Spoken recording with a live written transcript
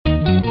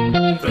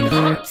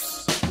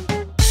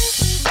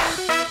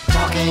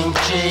Talking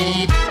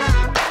cheap.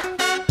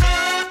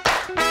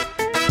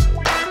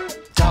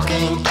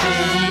 Talking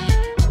cheap.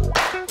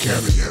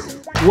 Cameo.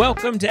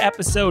 Welcome to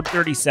episode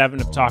 37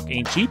 of Talk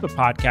Ain't Cheap, a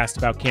podcast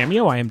about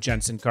Cameo. I am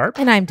Jensen Karp.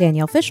 And I'm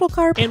Danielle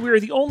Fischel-Karp. And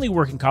we're the only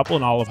working couple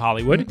in all of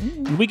Hollywood.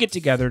 And we get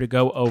together to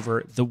go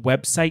over the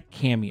website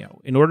Cameo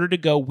in order to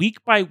go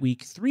week by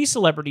week, 3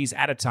 celebrities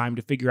at a time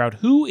to figure out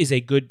who is a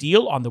good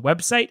deal on the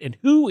website and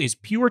who is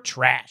pure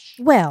trash.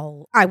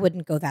 Well, I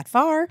wouldn't go that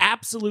far.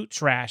 Absolute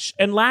trash.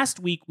 And last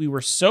week, we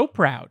were so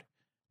proud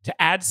to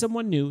add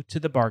someone new to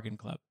the Bargain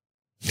Club.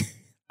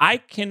 I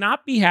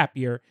cannot be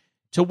happier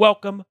to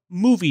welcome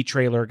movie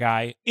trailer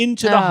guy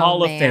into the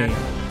Hall of Fame.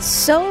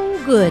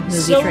 So good,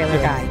 movie trailer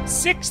guy.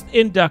 6th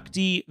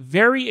inductee,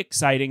 very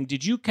exciting.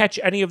 Did you catch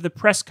any of the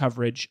press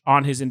coverage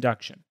on his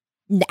induction?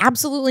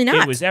 Absolutely not.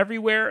 It was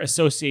everywhere.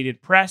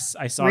 Associated Press.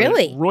 I saw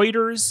Really? it in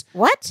Reuters.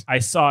 What? I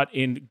saw it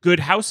in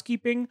Good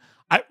Housekeeping.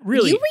 You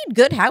read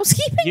Good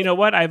Housekeeping? You know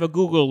what? I have a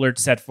Google alert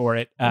set for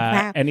it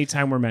Wow.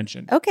 anytime we're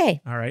mentioned.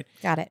 Okay. All right.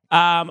 Got it.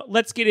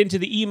 Let's get into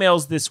the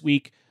emails this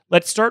week.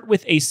 Let's start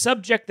with a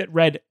subject that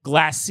read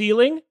glass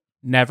ceiling.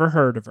 Never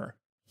heard of her.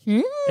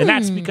 And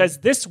that's because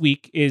this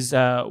week is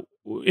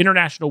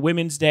International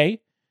Women's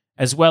Day,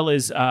 as well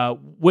as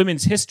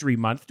Women's History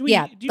Month.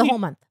 Whole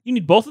month. You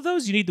need both of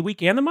those? You need the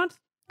week and the month?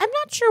 I'm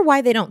not sure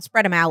why they don't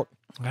spread them out.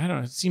 I don't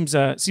know. It seems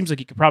like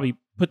you could probably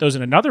put those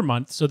in another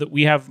month so that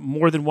we have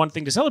more than one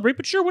thing to celebrate,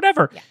 but sure,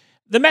 whatever. Yeah.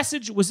 The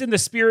message was in the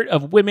spirit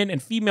of women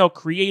and female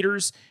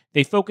creators.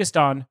 They focused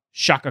on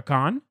Shaka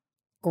Khan.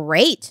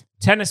 Great.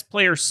 Tennis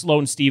player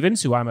Sloane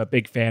Stephens, who I'm a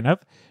big fan of.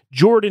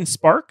 Jordan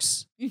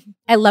Sparks.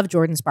 I love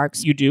Jordan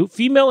Sparks. You do.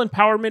 Female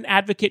empowerment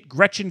advocate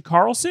Gretchen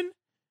Carlson.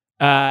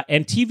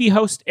 And TV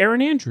host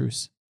Erin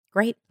Andrews.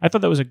 Great. I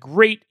thought that was a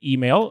great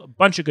email. A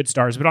bunch of good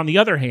stars. But on the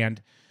other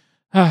hand,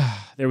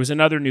 there was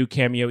another new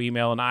Cameo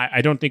email, and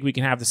I don't think we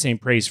can have the same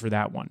praise for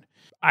that one.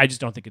 I just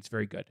don't think it's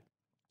very good.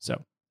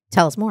 So,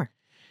 tell us more.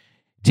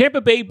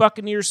 Tampa Bay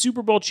Buccaneers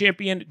Super Bowl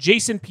champion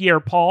Jason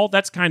Pierre-Paul.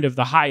 That's kind of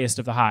the highest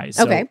of the highs.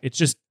 So okay. It's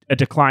just a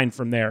decline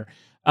from there.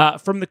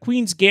 From the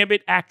Queen's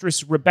Gambit,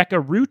 actress Rebecca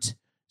Root,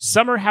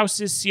 Summer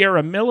House's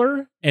Sierra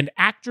Miller, and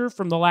actor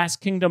from The Last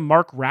Kingdom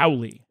Mark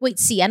Rowley. Wait,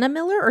 Sienna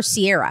Miller or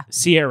Sierra?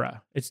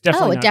 Sierra. It's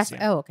definitely not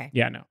Sierra. Okay.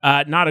 Yeah, no.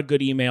 Not a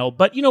good email.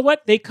 But you know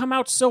what? They come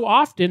out so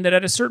often that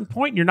at a certain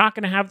point, you're not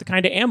going to have the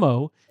kind of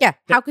ammo. Yeah.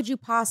 How could you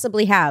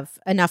possibly have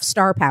enough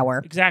star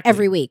power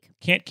every week?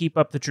 Can't keep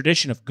up the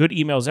tradition of good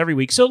emails every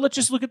week. So let's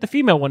just look at the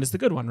female one as the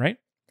good one, right?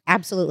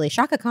 Absolutely.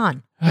 Shaka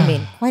Khan. I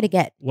mean, quite a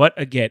get. What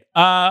a get.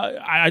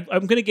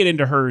 I'm going to get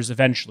into hers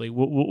eventually.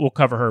 We'll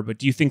cover her. But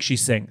do you think she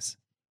sings?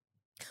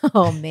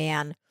 Oh,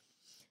 man.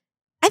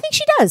 I think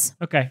she does.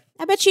 Okay.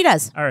 I bet she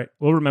does. All right.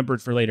 We'll remember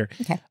it for later.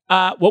 Okay.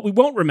 What we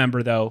won't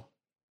remember, though,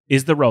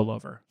 is the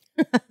rollover.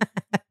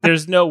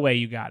 There's no way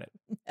you got it.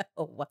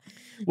 No.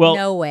 Well,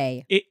 no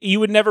way. You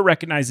would never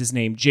recognize his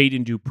name,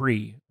 Jaden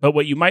Dupree. But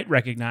what you might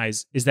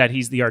recognize is that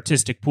he's the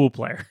artistic pool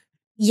player.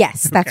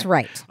 Yes, that's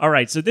right. All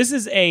right. So this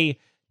is a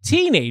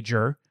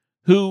teenager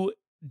who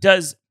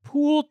does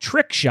pool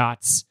trick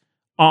shots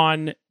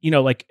on,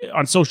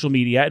 on social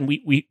media. And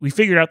we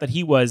figured out that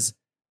he was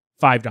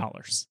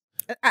 $5.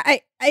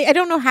 I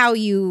don't know how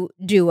you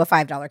do a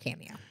 $5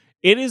 Cameo.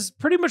 It is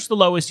pretty much the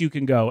lowest you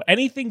can go.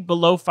 Anything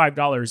below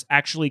 $5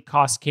 actually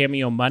costs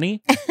Cameo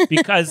money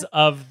because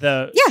of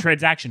the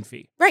transaction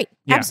fee. Right.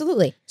 Yeah.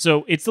 Absolutely.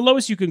 So it's the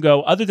lowest you can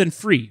go other than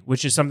free,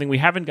 which is something we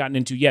haven't gotten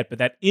into yet, but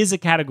that is a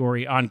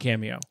category on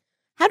Cameo.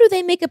 How do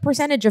they make a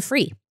percentage of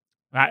free?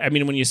 I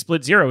mean, when you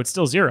split 0, it's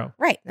still 0.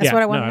 Right. That's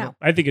what I want to know.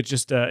 I think it's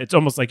just, it's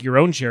almost like your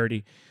own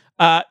charity.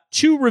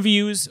 2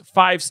 reviews,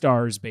 5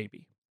 stars,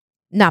 baby.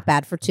 Not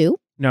bad for 2.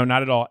 No,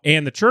 not at all.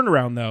 And the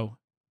turnaround, though,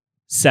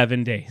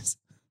 7 days.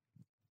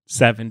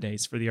 7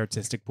 days for the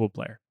artistic pool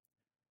player.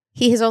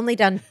 He has only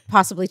done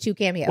possibly 2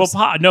 cameos.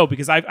 Well, no,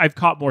 because I've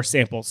caught more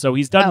samples. So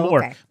he's done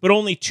more, okay. But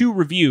only 2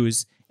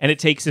 reviews, and it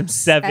takes him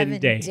 7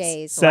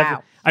 days.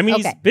 Wow. I mean,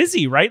 he's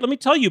busy, right? Let me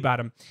tell you about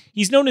him.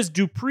 He's known as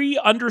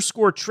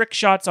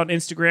Dupree_trickshots on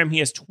Instagram. He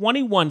has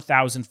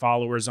 21,000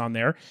 followers on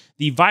there.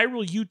 The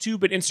viral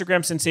YouTube and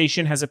Instagram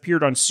sensation has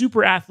appeared on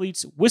Super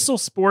Athletes, Whistle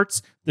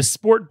Sports, The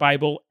Sport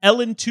Bible,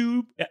 Ellen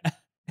Tube.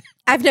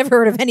 I've never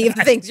heard of any of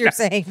the things you're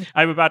saying.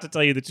 I'm about to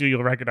tell you the 2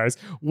 you'll recognize.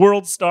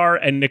 World Star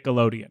and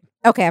Nickelodeon.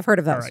 Okay, I've heard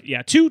of those. All right,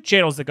 yeah. 2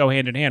 channels that go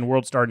hand in hand,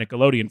 World Star and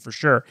Nickelodeon for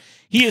sure.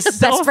 He is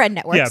Best friend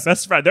networks. Yeah,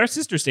 best friend. They're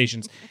sister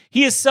stations.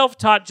 He is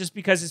self-taught just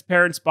because his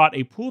parents bought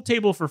a pool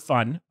table for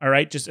fun, all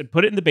right, just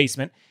put it in the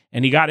basement,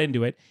 and he got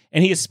into it.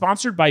 And he is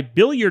sponsored by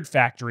Billiard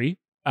Factory,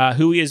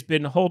 who he has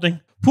been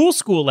holding pool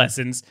school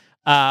lessons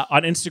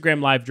on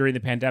Instagram Live during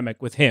the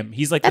pandemic with him.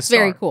 He's like That's the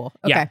star. very cool.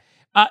 Okay.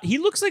 Yeah. He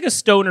looks like a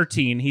stoner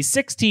teen. He's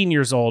 16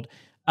 years old.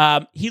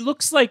 He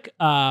looks like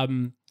a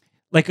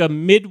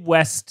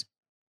Midwest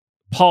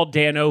Paul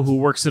Dano who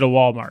works at a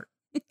Walmart.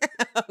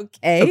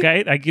 Okay.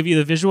 Okay, I give you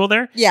the visual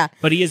there. Yeah.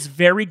 But he is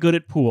very good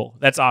at pool.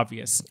 That's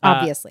obvious.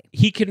 Obviously.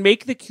 He can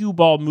make the cue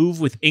ball move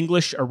with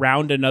English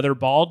around another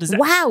ball. Does that?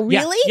 Wow,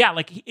 really? Yeah,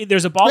 like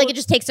there's a ball. Like it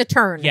just takes a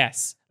turn.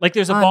 Yes. Like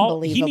there's a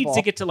ball. He needs Unbelievable.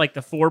 to get to like the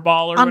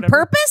 4-ball or On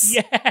whatever. purpose?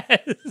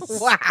 Yes.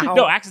 Wow.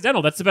 No,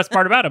 accidental. That's the best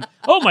part about him.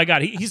 Oh my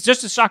God. He's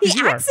just as shocked as He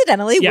you are.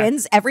 accidentally Yeah.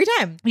 wins every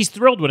time. He's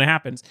thrilled when it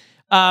happens.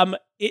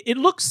 It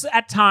looks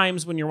at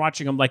times when you're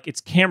watching him like it's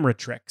camera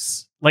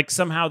tricks. Like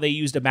somehow they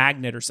used a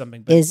magnet or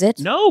something. But Is it?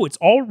 No, it's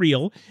all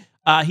real.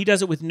 He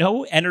does it with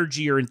no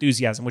energy or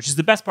enthusiasm, which is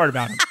the best part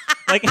about him.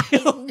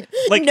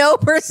 Like no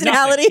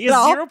personality nothing. He at has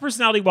all. zero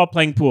personality while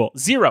playing pool.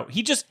 Zero.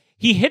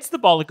 He hits the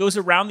ball, it goes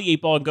around the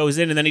 8 ball and goes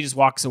in, and then he just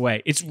walks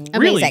away. It's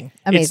really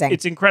Amazing.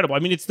 It's incredible. I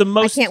mean, it's the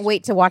most. I can't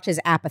wait to watch his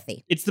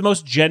apathy. It's the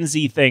most Gen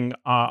Z thing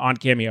on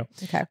Cameo.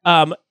 Okay.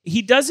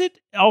 He does it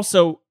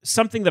also.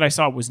 Something that I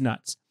saw was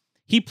nuts.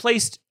 He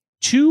placed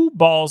 2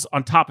 balls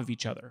on top of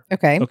each other.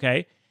 Okay.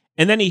 Okay.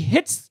 And then he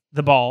hits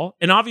the ball,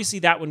 and obviously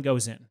that one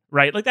goes in,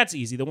 right? Like that's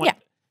easy.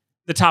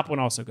 The top one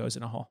also goes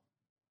in a hole.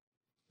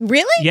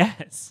 Really?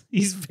 Yes.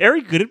 He's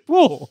very good at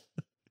pool.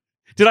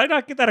 Did I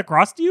not get that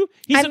across to you?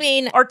 He's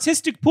an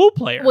artistic pool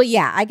player. Well,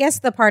 yeah. I guess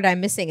the part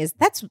I'm missing is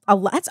that's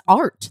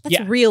art. That's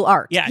real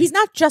art. Yeah. He's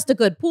not just a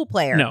good pool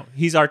player. No,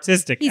 he's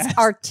artistic. He's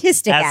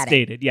artistic as at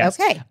stated, it. yes.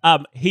 Okay.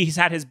 He's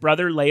had his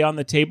brother lay on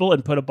the table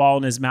and put a ball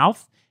in his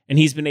mouth, and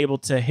he's been able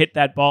to hit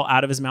that ball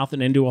out of his mouth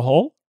and into a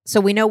hole. So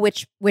we know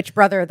which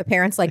brother the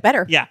parents like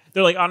better. Yeah.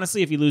 They're like,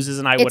 honestly, if he loses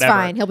an eye, It's whatever.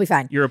 fine. He'll be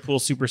fine. You're a pool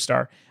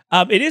superstar.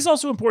 It is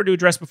also important to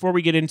address before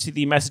we get into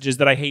the messages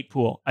that I hate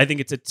pool. I think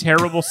it's a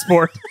terrible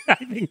sport. I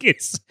think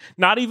it's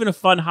not even a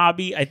fun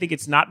hobby. I think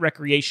it's not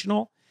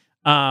recreational.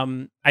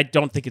 I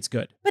don't think it's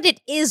good. But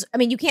it is. I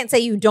mean, you can't say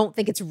you don't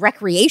think it's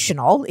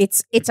recreational.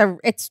 It's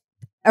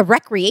a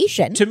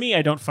recreation. To me,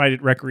 I don't find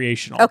it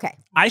recreational. Okay.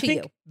 I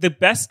think the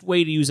best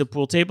way to use a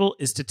pool table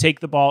is to take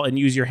the ball and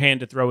use your hand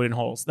to throw it in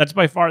holes. That's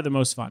by far the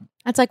most fun.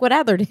 That's like what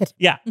Adler did.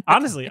 Yeah.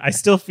 Honestly, I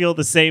still feel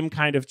the same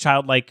kind of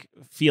childlike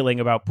feeling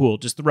about pool.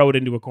 Just throw it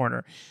into a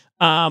corner.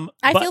 I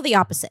feel the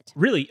opposite.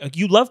 Really?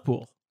 You love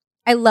pool?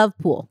 I love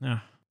pool.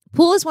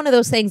 Pool is one of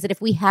those things that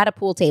if we had a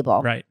pool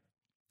table, right,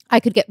 I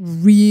could get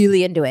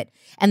really into it.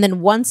 And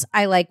then once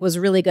I was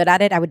really good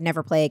at it, I would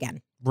never play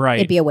again. Right.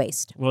 It'd be a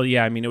waste. Well,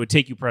 yeah, I mean, it would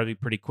take you probably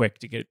pretty quick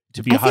to be a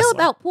I hustler. feel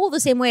about pool the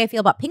same way I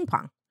feel about ping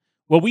pong.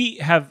 Well, we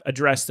have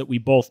addressed that we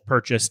both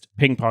purchased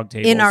ping pong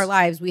tables. In our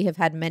lives, we have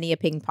had many a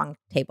ping pong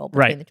table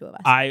between the two of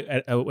us.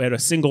 At a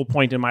single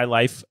point in my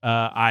life,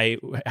 I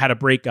had a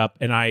breakup,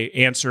 and I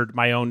answered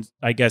my own,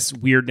 I guess,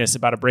 weirdness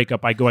about a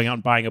breakup by going out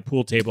and buying a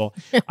pool table.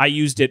 I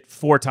used it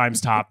 4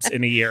 times tops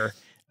in a year.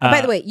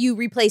 By the way, you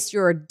replaced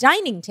your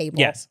dining table.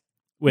 Yes.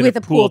 With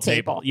a pool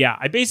table. Yeah.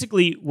 I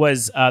basically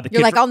was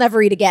You're like, I'll never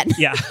eat again.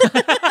 Yeah.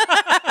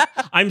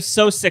 I'm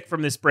so sick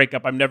from this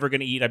breakup. I'm never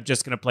going to eat. I'm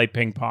just going to play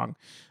ping pong.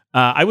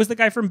 I was the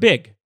guy from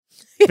Big,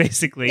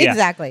 basically. Yeah.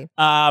 Exactly.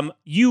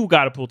 You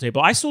got a pool table.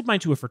 I sold mine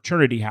to a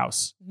fraternity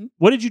house. Mm-hmm.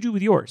 What did you do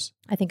with yours?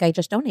 I think I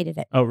just donated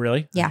it. Oh,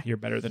 really? Yeah. You're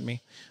better than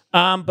me.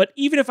 But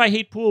even if I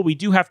hate pool, we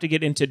do have to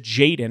get into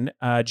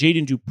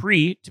Jaden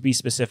Dupree, to be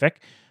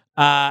specific.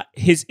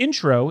 His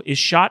intro is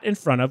shot in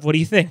front of, what do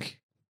you think?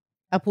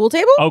 A pool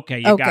table? Okay,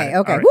 you got it.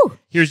 Okay, right. Woo.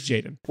 Here's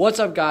Jaden. What's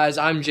up, guys?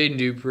 I'm Jaden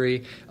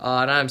Dupree,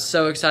 and I'm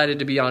so excited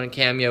to be on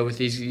Cameo with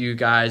you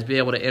guys, be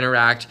able to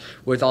interact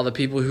with all the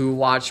people who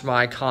watch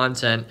my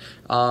content.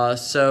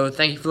 So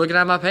thank you for looking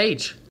at my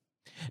page.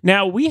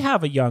 Now, we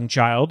have a young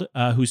child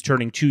who's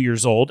turning 2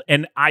 years old,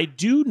 and I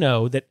do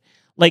know that,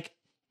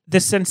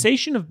 the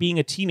sensation of being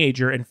a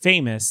teenager and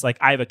famous,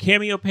 I have a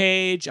Cameo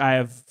page, I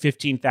have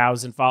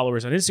 15,000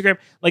 followers on Instagram.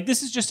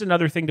 This is just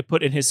another thing to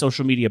put in his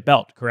social media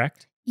belt,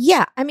 correct?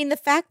 Yeah. I mean, the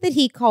fact that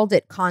he called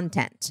it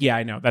content. Yeah,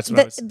 I know. That's what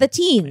I was... The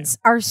teens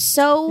are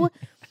so...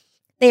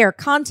 They are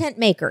content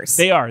makers.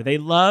 They are. They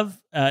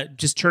love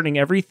just turning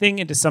everything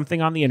into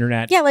something on the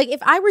internet. Yeah,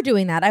 if I were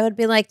doing that, I would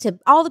be to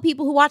all the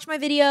people who watch my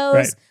videos,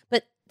 right.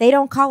 But they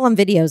don't call them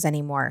videos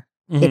anymore.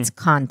 Mm-hmm. It's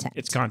content.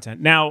 It's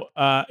content. Now,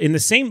 in the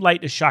same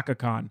light as Shaka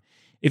Khan,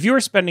 if you were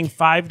spending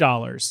 $5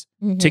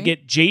 mm-hmm. to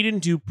get Jaden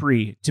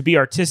Dupree to be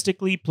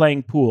artistically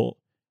playing pool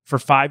for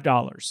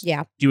 $5,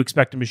 yeah, do you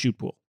expect him to shoot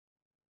pool?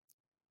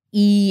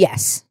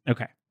 Yes.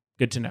 Okay.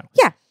 Good to know.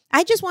 Yeah.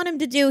 I just want him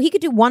to he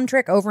could do one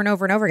trick over and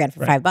over and over again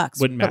for right.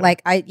 $5. Wouldn't matter.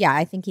 But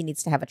I think he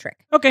needs to have a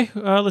trick. Okay.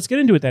 Let's get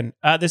into it then.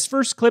 This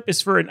first clip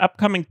is for an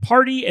upcoming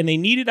party, and they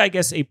needed, I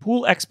guess, a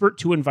pool expert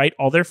to invite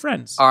all their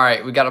friends. All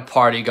right. We got a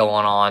party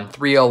going on.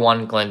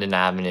 301 Glendon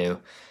Avenue.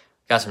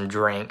 Got some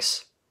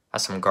drinks.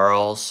 Got some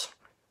girls.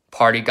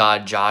 Party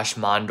god Josh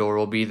Mondor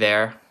will be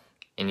there.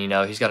 And,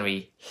 he's going to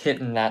be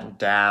hitting that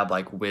dab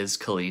like Wiz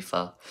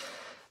Khalifa.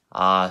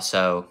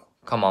 So,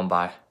 come on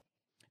by.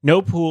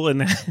 No pool in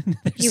that.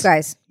 You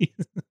guys,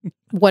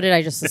 what did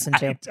I just listen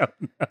to? I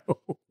don't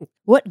know.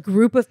 What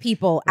group of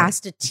people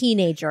asked a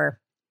teenager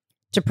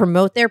to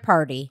promote their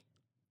party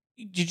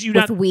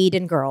with weed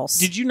and girls?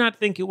 Did you not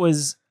think it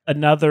was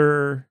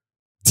another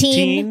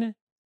teen?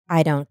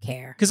 I don't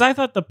care. Because I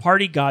thought the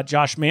party god,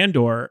 Josh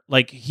Mandor,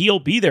 he'll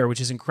be there, which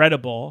is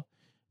incredible.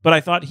 But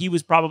I thought he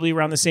was probably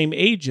around the same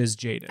age as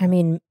Jaden. I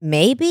mean,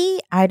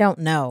 maybe. I don't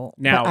know.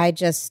 Now,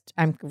 but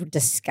I'm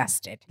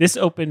disgusted. This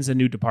opens a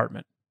new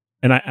department.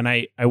 And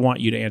I want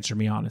you to answer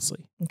me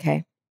honestly.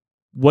 Okay.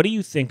 what do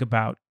you think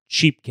about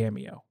cheap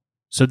Cameo?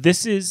 So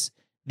this is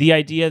the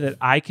idea that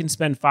I can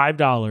spend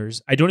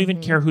 $5. I don't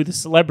even care who the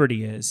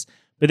celebrity is,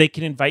 but they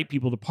can invite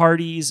people to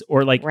parties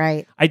or like,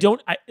 right.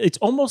 It's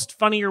almost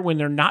funnier when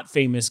they're not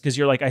famous because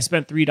you're like, I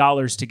spent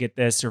 $3 to get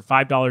this or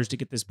 $5 to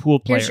get this pool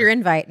player. Here's your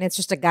invite. And it's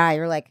just a guy.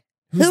 You're like,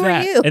 Who's who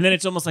that? are you? And then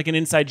it's almost like an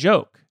inside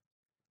joke.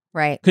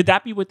 Right. Could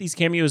that be what these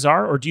cameos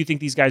are? Or do you think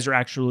these guys are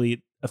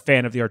actually a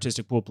fan of the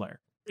artistic pool player?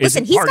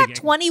 Listen, he's got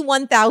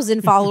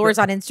 21,000 followers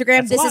on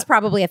Instagram. This is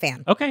probably a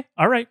fan. Okay.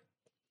 All right.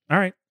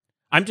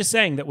 I'm just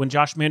saying that when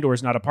Josh Mandor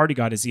is not a party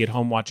god, is he at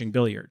home watching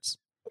billiards?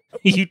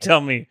 You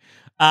tell me.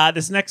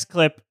 This next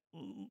clip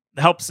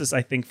helps us,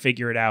 I think,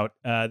 figure it out.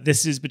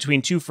 This is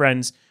between two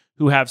friends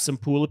who have some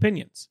pool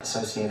opinions.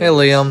 Hey,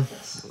 Liam.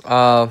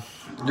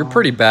 You're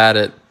pretty bad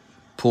at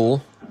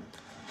pool,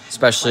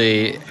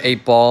 especially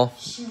 8-ball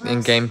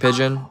and game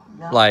pigeon.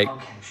 Like,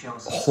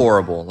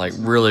 horrible. Like,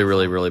 really,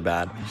 really, really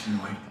bad.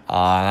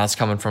 That's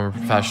coming from a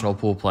professional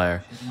pool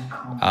player.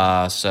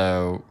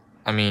 So,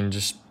 I mean,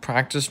 just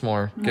practice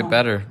more. Get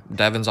better.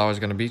 Devin's always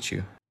going to beat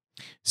you.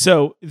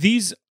 So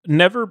these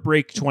never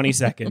break 20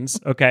 seconds,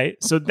 okay?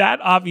 So that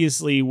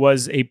obviously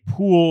was a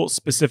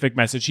pool-specific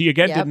message. He,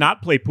 again, did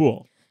not play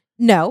pool.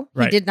 No,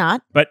 Right. he did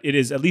not. But it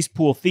is at least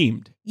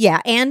pool-themed.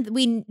 Yeah, and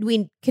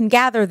we can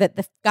gather that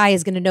the guy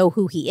is going to know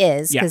who he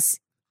is because,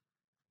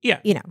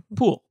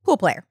 Pool. pool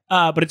player.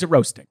 But it's a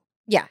roasting.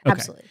 Yeah, Okay.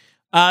 absolutely.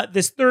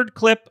 This third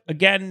clip,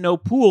 again, no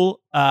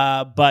pool,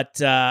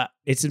 but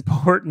it's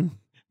important,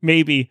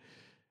 maybe.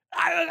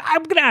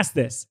 I'm going to ask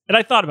this. And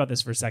I thought about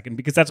this for a second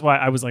because that's why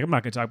I was like, I'm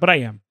not going to talk, but I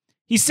am.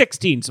 He's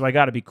 16, so I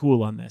got to be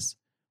cool on this.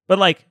 But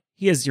like,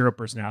 he has zero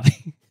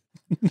personality.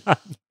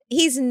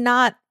 He's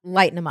not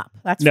lighting him up.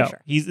 That's for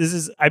sure.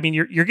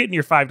 You're getting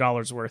your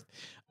 $5 worth.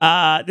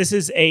 This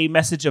is a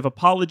message of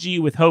apology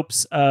with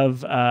hopes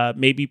of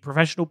maybe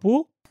professional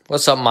pool.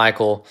 What's up,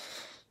 Michael?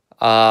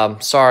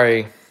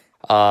 Sorry.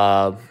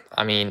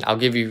 I'll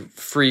give you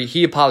free.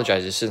 He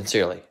apologizes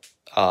sincerely.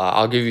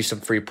 I'll give you some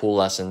free pool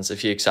lessons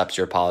if he accepts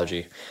your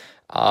apology.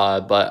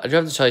 But I do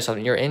have to tell you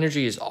something. Your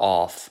energy is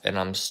off, and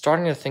I'm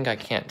starting to think I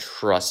can't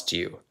trust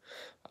you.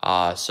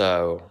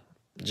 So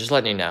just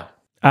letting you know.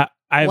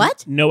 I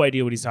have no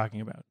idea what he's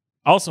talking about.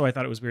 Also, I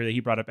thought it was weird that he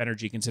brought up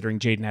energy considering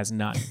Jaden has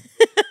none.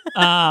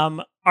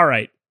 All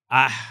right.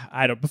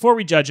 I don't. Before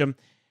we judge him,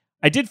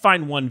 I did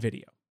find one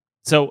video.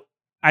 So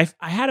I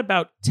had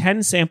about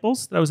 10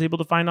 samples that I was able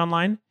to find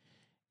online.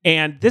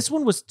 And this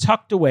one was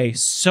tucked away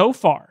so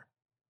far.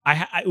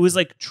 It was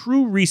like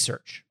true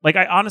research. Like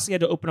I honestly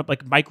had to open up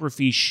like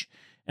microfiche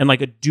and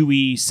like a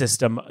Dewey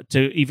system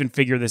to even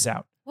figure this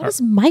out. What is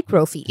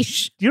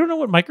microfiche? You don't know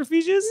what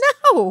microfiche is?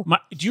 No.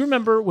 Do you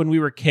remember when we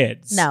were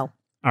kids? No.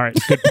 All right,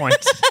 good point.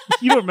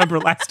 You don't remember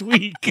last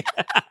week.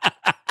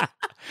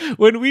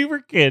 When we were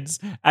kids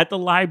at the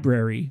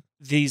library,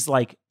 they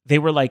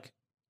were like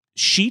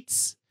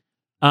sheets,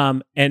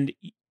 and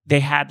they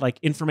had like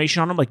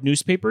information on them, like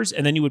newspapers,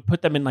 and then you would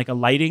put them in like a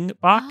lighting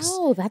box.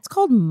 Oh, that's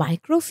called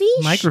microfiche?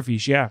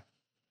 Microfiche, yeah.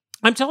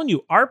 I'm telling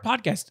you, our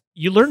podcast,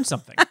 you learn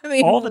something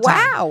all the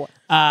time.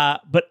 Wow.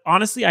 But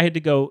honestly, I had to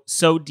go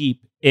so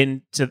deep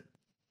into,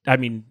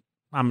 I'm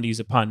going to use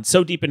a pun,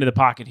 so deep into the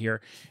pocket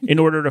here in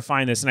order to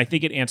find this. And I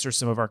think it answers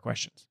some of our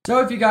questions. So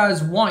if you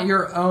guys want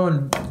your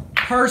own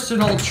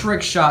personal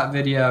trick shot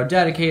video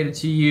dedicated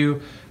to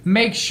you,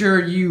 make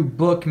sure you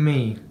book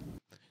me.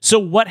 So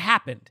what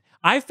happened?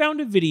 I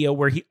found a video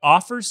where he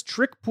offers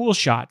trick pool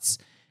shots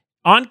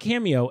on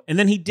Cameo, and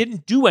then he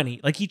didn't do any.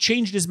 Like, he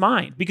changed his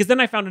mind. Because then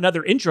I found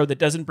another intro that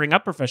doesn't bring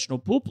up professional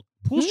pool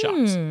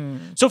shots.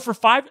 So for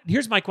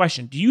here's my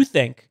question. Do you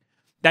think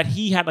that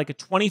he had like a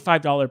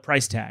 $25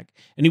 price tag,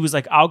 and he was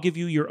like, I'll give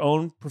you your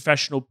own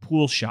professional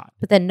pool shot?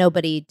 But then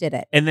nobody did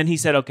it. And then he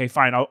said, okay,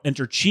 fine, I'll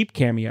enter cheap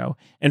Cameo,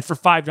 and for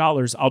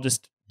 $5, I'll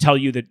just tell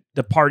you that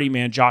the party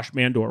man, Josh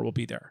Mandor, will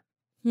be there.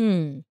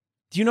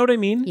 Do you know what I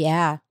mean?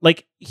 Yeah.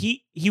 Like,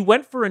 he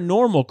went for a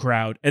normal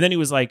crowd, and then he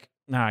was like,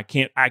 nah,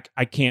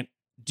 I can't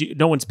do,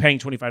 no one's paying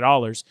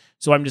 $25,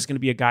 so I'm just going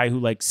to be a guy who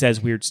like says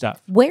weird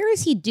stuff. Where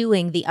is he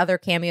doing the other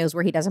cameos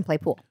where he doesn't play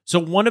pool? So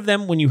one of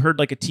them, when you heard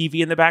like a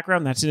TV in the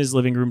background, that's in his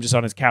living room, just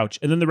on his couch.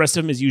 And then the rest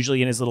of them is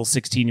usually in his little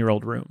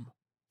 16-year-old room,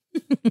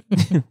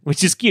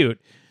 which is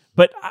cute.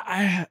 But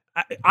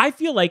I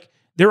feel like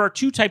there are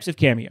two types of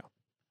cameo.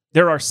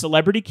 There are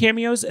celebrity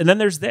cameos, and then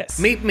there's this.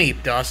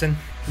 Meep, Dawson.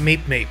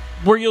 Meep.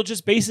 Where you'll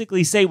just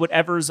basically say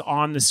whatever's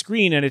on the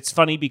screen, and it's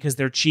funny because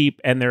they're cheap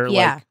and they're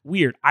like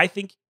weird. I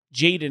think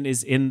Jaden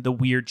is in the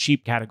weird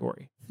cheap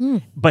category.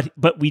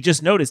 But we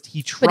just noticed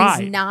he tried.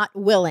 But he's not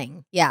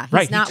willing. Yeah,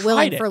 he's not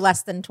willing for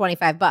less than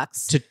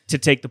 $25 to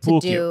take the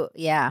pool cue.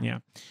 Yeah.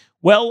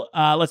 Well,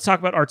 let's talk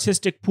about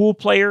artistic pool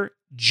player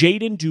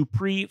Jaden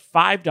Dupree.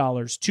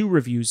 $5, 2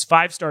 reviews,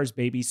 5 stars,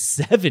 baby.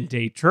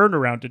 7-day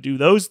turnaround to do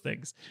those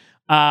things.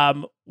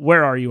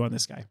 Where are you on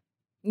this guy?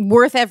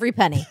 Worth every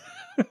penny.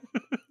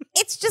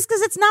 It's just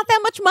because it's not that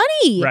much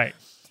money, right?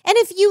 And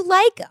if you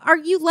are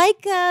you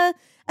like a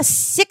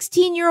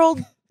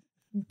 16-year-old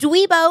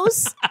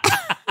dweebos?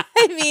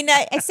 I mean,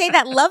 I say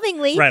that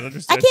lovingly. Right,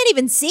 understood. I can't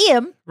even see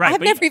him. Right,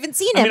 I've never even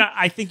seen him. I mean,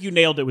 I think you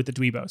nailed it with the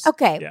Dweebos.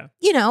 Okay. Yeah.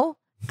 You know,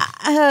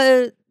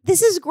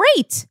 this is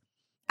great.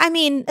 I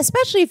mean,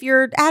 especially if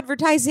you're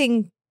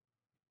advertising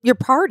your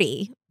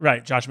party.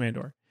 Right, Josh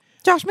Mandor.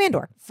 Josh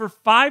Mandor. For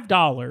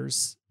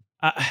 $5,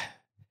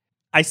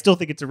 I still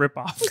think it's a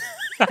ripoff.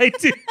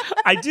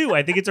 I do.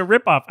 I think it's a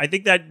ripoff. I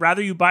think that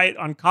rather you buy it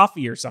on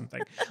coffee or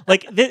something.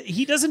 Like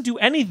he doesn't do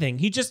anything.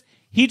 He just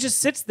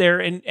sits there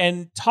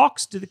and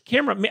talks to the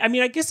camera. I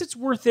mean, I guess it's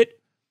worth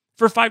it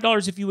for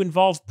 $5 if you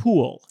involve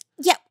pool.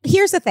 Yeah.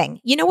 Here's the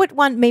thing. You know what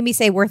one made me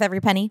say worth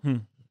every penny?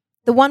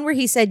 The one where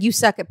he said, "You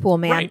suck at pool,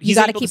 man. Right. You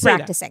got to keep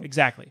practicing."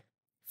 Exactly.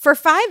 For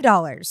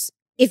 $5,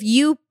 if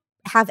you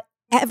have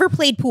ever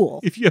played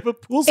pool, If you have a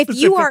pool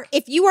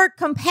if you are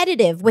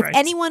competitive with Right.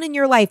 anyone in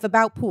your life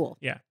about pool,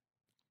 Yeah.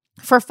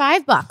 for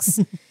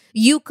 $5,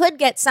 you could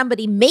get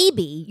somebody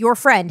maybe your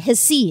friend has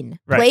seen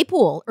Right. play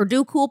pool or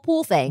do cool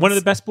pool things. One of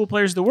the best pool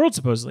players in the world,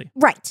 supposedly.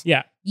 Right.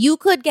 Yeah. You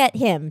could get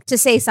him to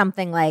say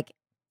something like,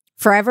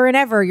 "Forever and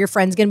ever, your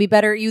friend's going to be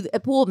better at you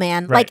at pool,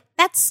 man." Right. Like,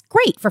 that's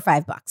great for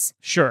 $5.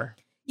 Sure.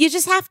 You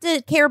just have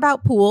to care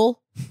about pool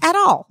at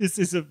all. This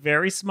is a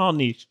very small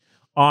niche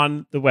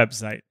on the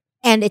website.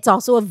 And it's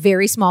also a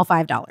very small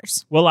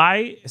 $5. Well,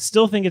 I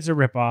still think it's a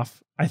ripoff.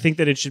 I think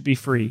that it should be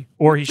free,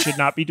 or he should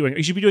not be doing.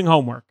 He should be doing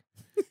homework.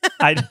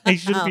 He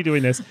shouldn't be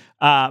doing this.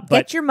 But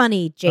Get your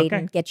money, Jaden.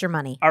 Okay. Get your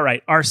money. all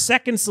right, our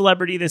second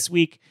celebrity this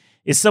week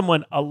is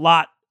someone a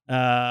lot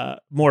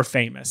more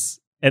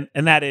famous, and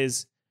that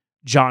is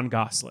Jon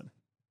Gosselin.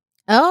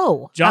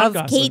 Oh, Jon of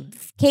Gosselin.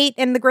 Kate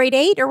and the Great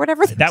Eight or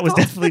whatever. That was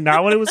definitely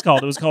not what it was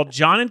called. It was called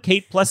Jon and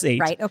Kate plus 8.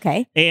 Right.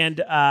 Okay. And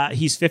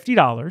he's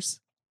 $50.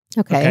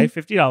 Okay.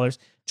 $50.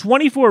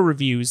 24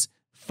 reviews,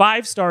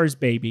 5 stars,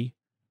 baby,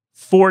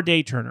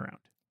 4-day turnaround.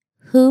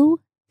 Who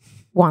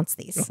wants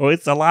these? Oh,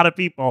 it's a lot of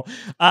people.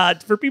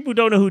 For people who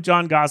don't know who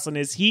Jon Gosselin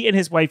is, he and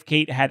his wife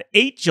Kate had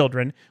 8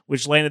 children,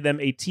 which landed them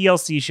a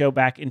TLC show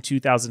back in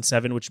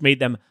 2007, which made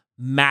them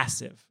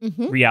massive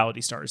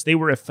reality stars. They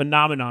were a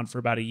phenomenon for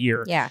about a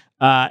year. Yeah.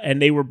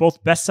 And they were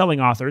both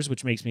best-selling authors,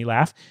 which makes me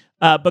laugh.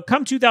 But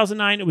come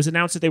 2009, it was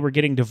announced that they were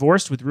getting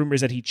divorced with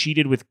rumors that he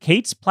cheated with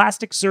Kate's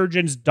plastic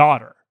surgeon's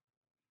daughter.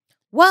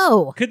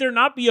 Whoa. Could there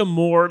not be a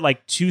more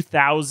like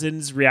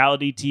 2000s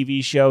reality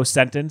TV show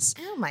sentence?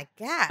 Oh my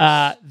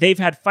gosh. They've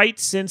had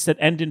fights since that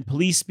end in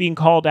police being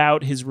called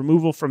out, his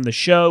removal from the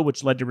show,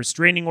 which led to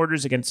restraining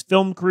orders against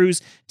film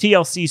crews.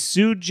 TLC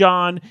sued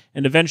Jon,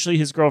 and eventually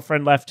his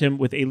girlfriend left him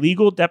with a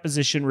legal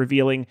deposition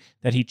revealing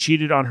that he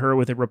cheated on her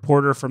with a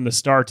reporter from the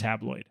Star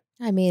tabloid.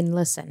 I mean,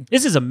 listen.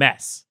 This is a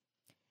mess.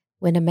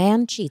 When a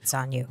man cheats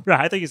on you. Right,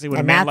 I think you say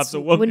when a man loves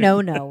a woman.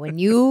 No.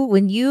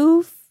 When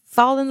you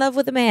fall in love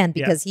with a man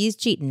because he's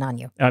cheating on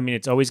you. I mean,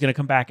 it's always going to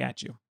come back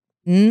at you.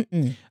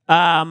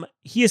 Mm-mm.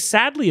 He is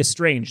sadly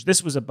estranged.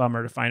 This was a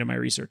bummer to find in my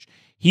research.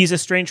 He's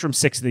estranged from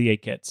 6 of the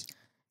 8 kids.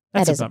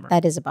 That's a bummer.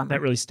 That is a bummer. That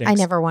really stinks. I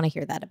never want to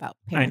hear that about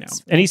parents. I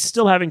know. And he's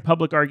still having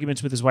public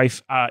arguments with his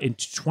wife in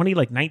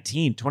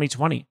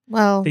 2020.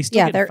 Well, They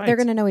still get they're fights.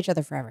 going to know each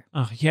other forever.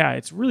 Oh, yeah,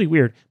 it's really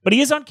weird. But he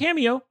is on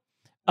Cameo.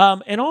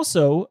 And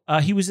also,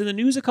 he was in the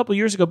news a couple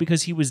years ago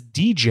because he was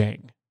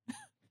DJing.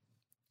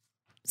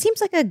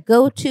 Seems like a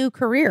go-to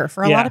career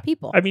for a lot of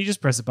people. I mean, you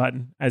just press a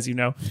button, as you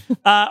know.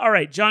 All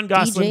right, Jon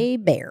Gosselin.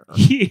 DJ Bear.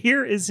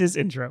 Here is his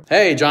intro.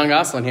 Hey, Jon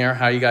Gosselin here.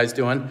 How you guys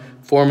doing?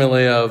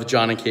 Formerly of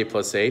Jon and Kate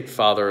plus 8,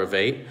 father of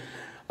 8.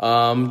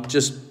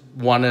 Just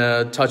want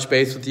to touch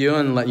base with you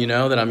and let you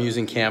know that I'm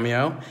using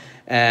Cameo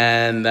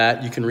and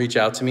that you can reach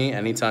out to me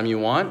anytime you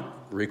want,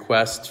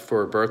 requests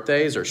for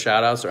birthdays or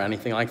shout-outs or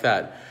anything like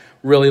that.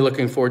 Really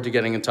looking forward to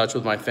getting in touch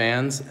with my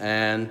fans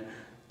and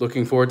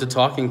looking forward to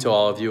talking to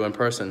all of you in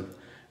person.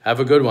 Have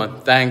a good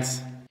one.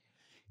 Thanks.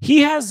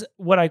 He has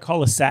what I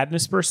call a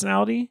sadness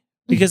personality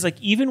because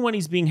like even when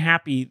he's being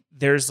happy,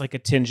 there's like a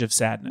tinge of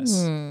sadness.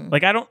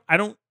 Like I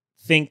don't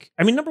think,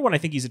 I mean, number one, I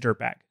think he's a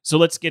dirtbag. So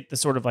let's get the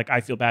sort of like,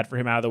 I feel bad for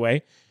him out of the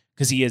way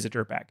because he is a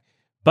dirtbag.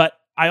 But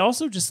I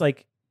also just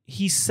like,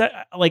 he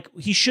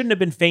shouldn't have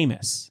been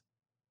famous.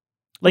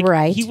 Like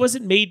Right. he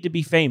wasn't made to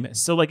be famous.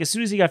 So like as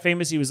soon as he got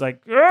famous, he was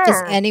like, "Argh."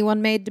 Is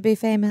anyone made to be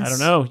famous? I don't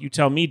know. You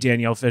tell me,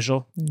 Danielle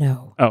Fishel.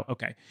 No. Oh,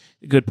 okay.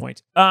 Good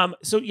point.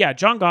 So yeah,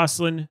 Jon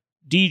Gosselin,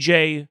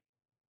 DJ,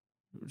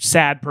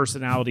 sad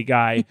personality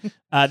guy.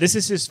 This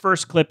is his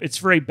first clip. It's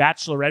for a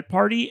bachelorette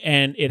party,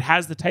 and it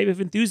has the type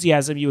of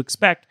enthusiasm you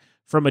expect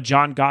from a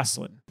Jon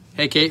Gosselin.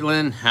 Hey,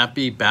 Caitlin.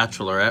 Happy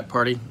bachelorette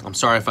party. I'm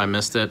sorry if I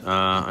missed it.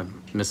 I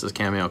missed this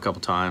Cameo a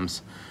couple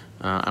times.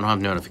 I don't have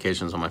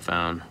notifications on my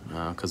phone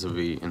because it would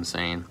be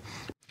insane.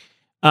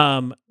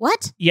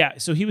 What? Yeah,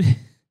 so he was...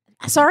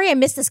 Sorry, I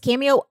missed this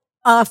Cameo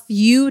a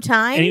few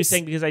times. And he was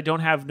saying, because I don't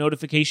have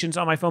notifications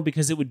on my phone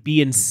because it would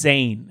be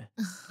insane.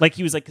 Like,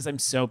 he was like, because I'm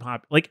so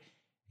popular. Like,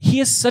 he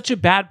has such a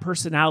bad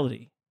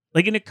personality.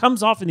 Like, and it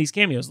comes off in these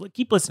cameos. Like,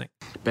 keep listening.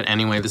 But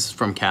anyway, this is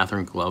from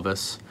Catherine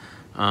Glovis.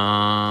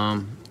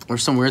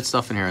 There's some weird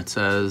stuff in here. It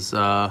says,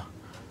 oh,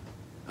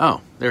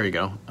 there you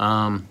go.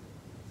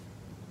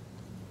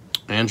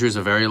 Andrew's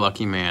a very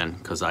lucky man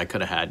because I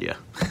could have had you.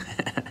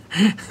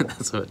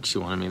 That's what she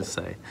wanted me to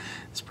say.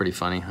 It's pretty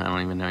funny. I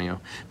don't even know you.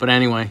 But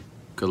anyway,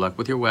 good luck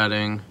with your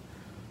wedding.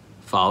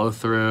 Follow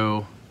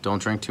through.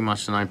 Don't drink too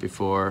much the night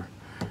before.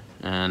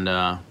 And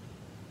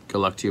good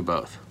luck to you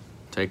both.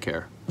 Take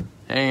care.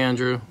 Hey,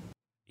 Andrew.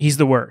 He's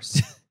the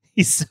worst.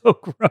 He's so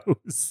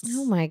gross.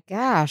 Oh my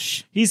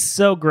gosh. He's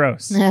so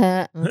gross.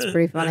 That's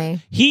pretty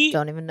funny. He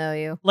Don't even know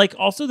you. like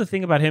also the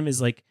thing about him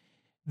is like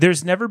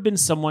there's never been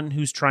someone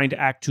who's trying to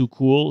act too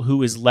cool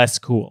who is less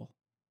cool.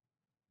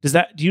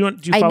 Do you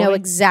I follow know me?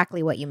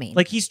 exactly what you mean.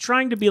 Like he's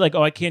trying to be like,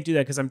 oh, I can't do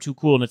that because I'm too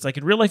cool. And it's like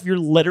in real life, you're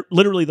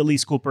literally the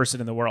least cool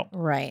person in the world.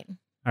 Right.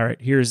 All right,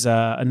 here's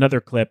another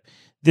clip.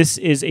 This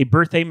is a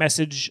birthday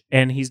message,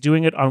 and he's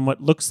doing it on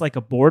what looks like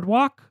a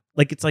boardwalk.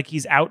 Like it's like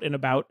he's out and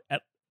about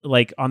at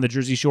like on the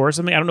Jersey Shore or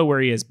something. I don't know where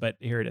he is, but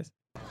here it is.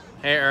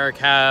 Hey, Eric.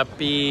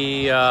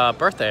 Happy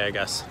birthday, I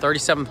guess.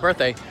 37th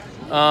birthday.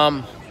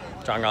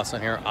 Jon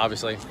Gosselin here,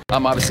 obviously.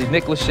 I'm obviously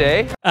Nick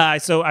Lachey.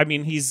 So, I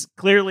mean, he's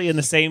clearly in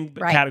the same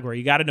Right. category.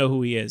 You got to know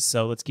who he is.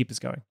 So let's keep this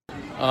going.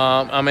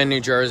 I'm in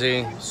New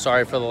Jersey.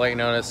 Sorry for the late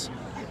notice.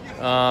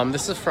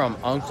 This is from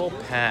Uncle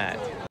Pat.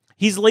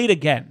 He's late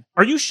again.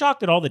 Are you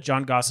shocked at all that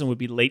Jon Gosselin would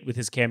be late with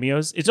his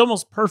cameos? It's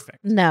almost perfect.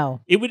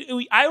 No.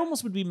 I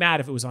almost would be mad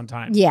if it was on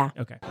time. Yeah.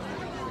 Okay.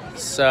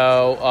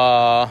 So,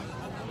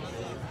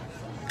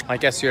 I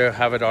guess you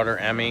have a daughter,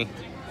 Emmy.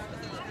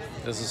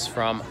 This is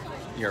from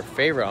your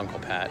favorite Uncle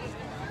Pat.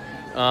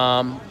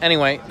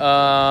 Anyway,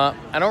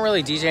 I don't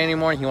really DJ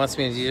anymore. He wants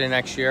me to DJ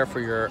next year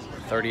for your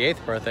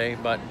 38th birthday,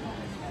 but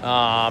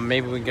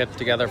maybe we can get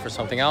together for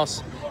something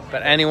else.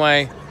 But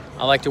anyway,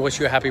 I'd like to wish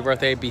you a happy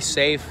birthday. Be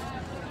safe.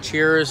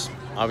 Cheers.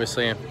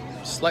 Obviously, I'm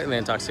slightly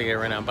intoxicated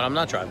right now, but I'm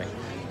not driving,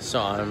 so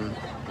I'm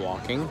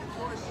walking.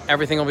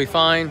 Everything will be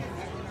fine.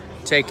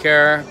 Take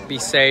care. Be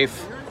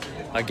safe.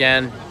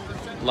 Again,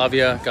 love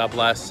you. God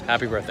bless.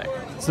 Happy birthday.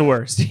 It's the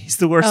worst. He's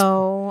the worst.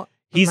 Oh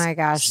He's my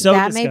gosh. so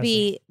that disgusting. may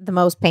be the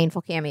most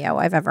painful cameo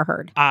I've ever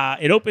heard.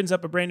 It opens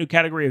up a brand new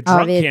category of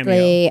drunk Obviously,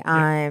 cameo.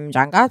 I'm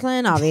Jon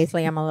Gosselin.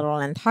 Obviously, I'm a little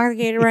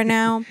intoxicated right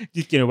now.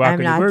 You know, welcome I'm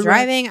to not Burger.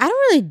 driving. I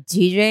don't really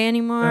DJ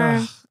anymore.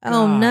 Ugh,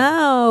 Oh God.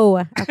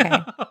 no. Okay.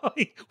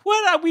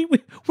 What are we?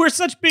 We're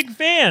such big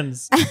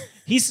fans.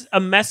 He's a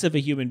mess of a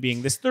human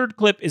being. This third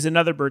clip is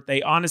another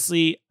birthday.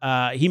 Honestly,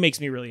 he makes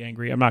me really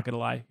angry. I'm not going to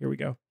lie. Here we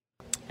go.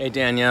 Hey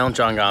Danielle,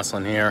 Jon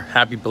Gosselin here.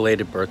 Happy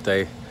belated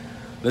birthday.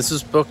 This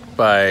is booked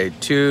by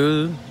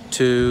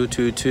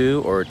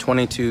 2222 or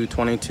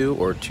 2222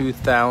 or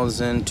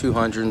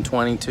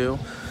 2222.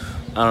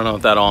 I don't know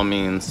what that all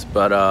means,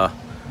 but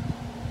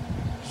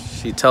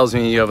she tells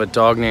me you have a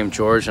dog named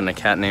George and a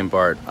cat named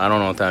Bart. I don't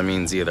know what that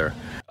means either.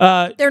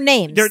 Their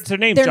names. They're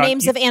names. They're John.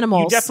 names of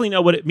animals. You definitely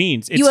know what it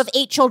means. You have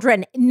 8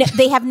 children.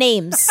 They have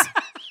names.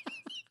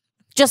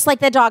 Just like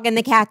the dog and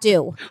the cat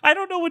do. I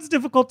don't know what's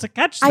difficult to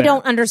catch. I there.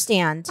 don't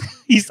understand.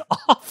 He's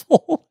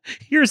awful.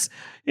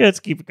 Let's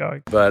keep it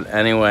going. But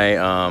anyway,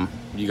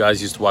 you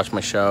guys used to watch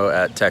my show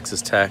at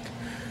Texas Tech.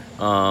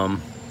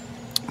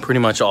 Pretty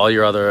much all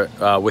your other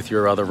with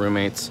your other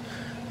roommates.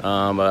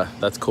 But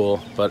that's cool.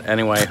 But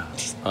anyway,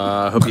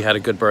 hope you had a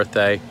good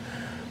birthday.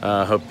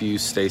 Hope you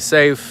stay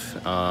safe.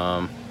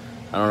 I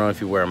don't know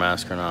if you wear a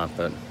mask or not,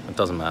 but it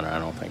doesn't matter. I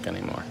don't think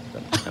anymore.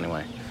 But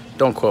anyway,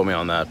 don't quote me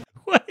on that.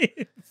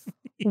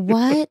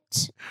 What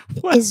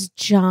is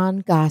Jon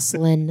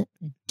Gosselin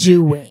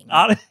doing?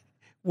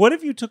 What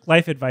if you took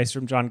life advice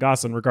from Jon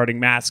Gosselin regarding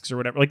masks or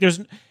whatever? Like,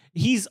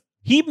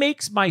 he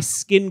makes my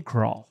skin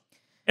crawl,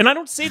 and I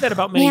don't say that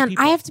about many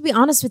people. I have to be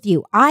honest with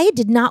you. I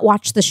did not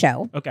watch the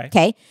show.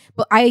 Okay,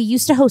 but I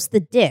used to host The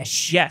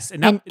Dish. Yes,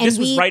 and this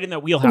was right in the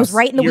wheelhouse. It was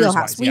right in the wheelhouse.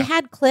 years-wise, We yeah.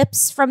 had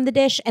clips from The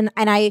Dish,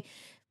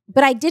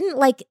 but I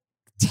didn't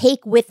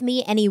take with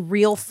me any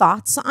real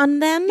thoughts on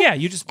them. Yeah,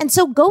 you just And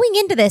so going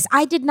into this,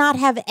 I did not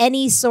have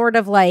any sort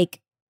of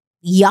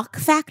yuck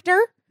factor.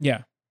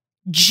 yeah.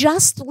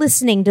 Just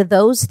listening to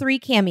those 3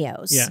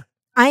 cameos. Yeah.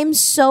 I'm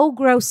so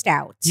grossed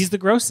out. He's the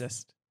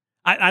grossest.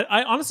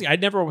 I honestly,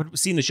 I'd never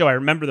seen the show. I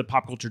remember the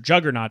pop culture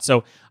juggernaut,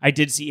 so I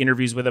did see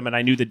interviews with him, and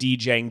I knew the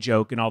DJing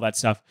joke and all that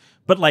stuff.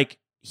 But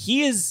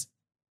he is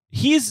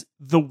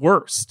the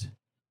worst.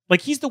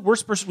 He's the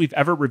worst person we've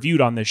ever reviewed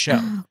on this show,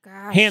 Oh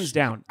gosh. hands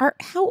down.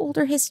 How old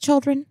are his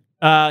children?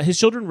 His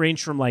children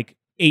range from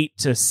 8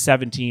 to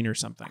 17 or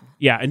something.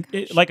 Yeah, and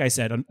like I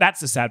said, that's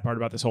the sad part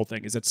about this whole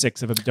thing is that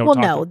 6 of them don't. Well,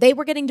 talk no, to him. they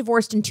were getting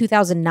divorced in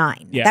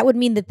 2009. Yeah. That would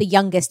mean that the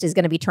youngest is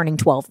going to be turning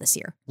 12 this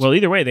year. Well,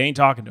 either way, they ain't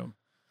talking to him.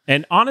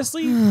 And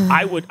honestly,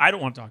 I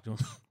don't want to talk to him.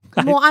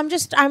 Well, I'm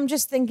just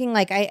thinking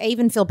I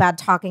even feel bad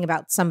talking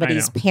about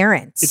somebody's know.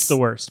 parents. It's the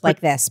worst. Like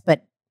this,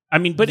 but I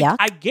mean, Yuck.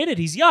 I get it.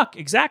 He's yuck.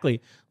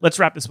 Exactly. Let's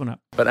wrap this one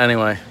up. But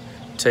anyway,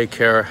 take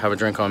care. Have a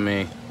drink on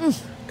me.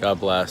 God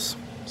bless.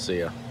 See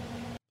ya.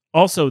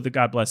 Also, the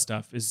God bless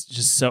stuff is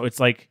just so, it's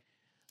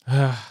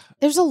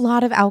there's a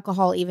lot of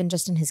alcohol even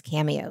just in his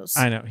cameos.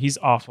 I know. He's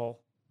awful.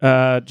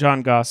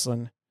 Jon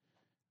Gosselin,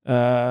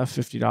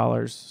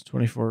 $50,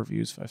 24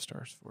 reviews, 5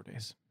 stars, 4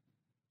 days.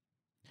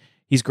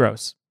 He's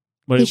gross.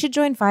 He should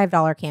join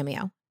 $5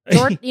 Cameo.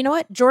 Jordan, you know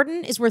what?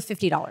 Jordan is worth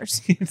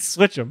 $50.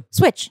 Switch him.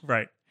 Switch.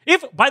 Right.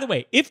 By the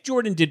way, if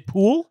Jordan did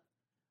pool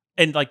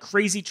and like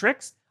crazy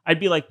tricks, I'd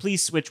be like,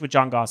 please switch with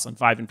Jon Gosselin,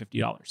 $5 and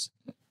 $50.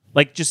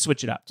 Like, just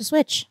switch it up. Just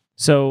switch.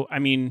 So, I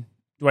mean,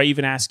 do I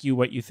even ask you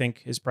what you think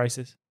his price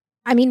is?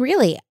 I mean,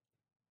 really,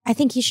 I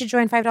think he should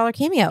join $5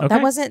 Cameo.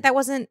 Okay. That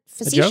wasn't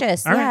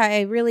facetious. All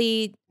Yeah,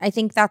 right. I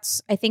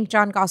think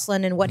Jon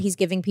Gosselin and what he's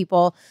giving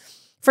people.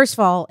 First of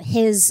all,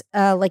 his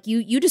like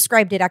you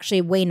described it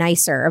actually way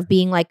nicer of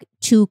being like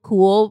too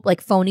cool,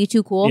 like phony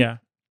too cool. Yeah.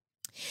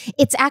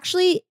 It's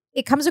actually,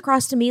 it comes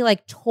across to me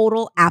like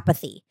total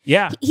apathy.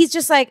 Yeah. He's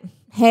just like,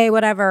 hey,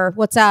 whatever,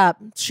 what's up?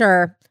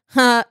 Sure.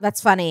 Huh,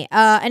 that's funny.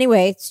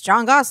 Anyway, it's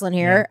Jon Gosselin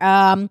here.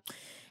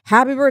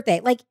 Happy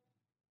birthday. Like,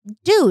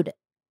 dude,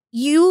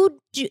 you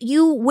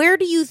where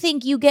do you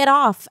think you get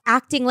off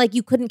acting like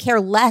you couldn't care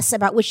less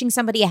about wishing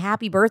somebody a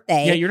happy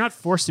birthday? Yeah, you're not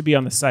forced to be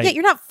on the site. Yeah,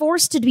 you're not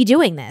forced to be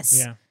doing this.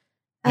 Yeah.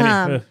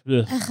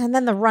 And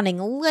then the running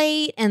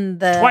late and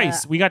the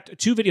Twice. We got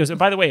 2 videos. And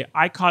by the way,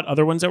 I caught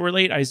other ones that were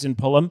late. I just didn't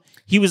pull them.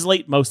 He was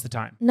late most of the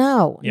time.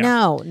 No.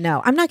 Yeah.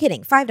 I'm not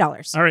kidding.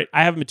 $5. All right.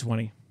 I have him at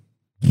 20.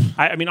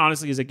 I mean,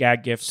 honestly, as a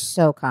gag gift,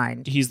 So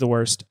kind. he's the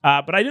worst.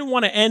 But I didn't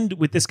want to end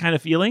with this kind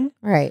of feeling.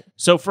 Right.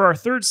 So for our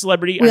third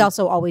celebrity, We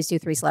also always do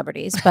 3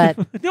 celebrities, but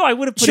no, I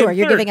would have put sure, him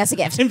you're third. giving us a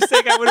gift. I'm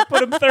saying I would have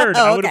put him third.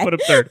 Oh, I would have okay.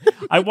 put him third.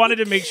 I wanted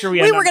to make sure we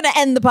we were going to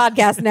end the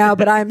podcast now,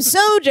 but I'm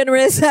so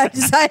generous. I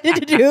decided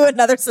to do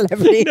another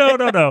celebrity.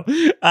 No.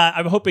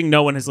 I'm hoping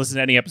no one has listened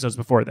to any episodes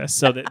before this,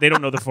 so that they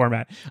don't know the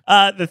format.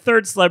 The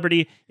third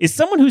celebrity is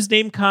someone whose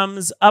name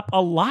comes up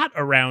a lot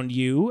around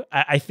you.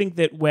 I think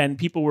that when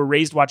people were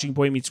raised watching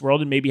Boy Meets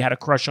World and maybe had a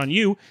crush on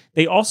you,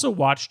 they also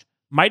watched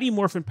Mighty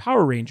Morphin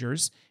Power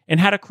Rangers and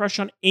had a crush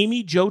on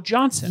Amy Jo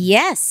Johnson.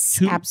 Yes,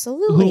 who-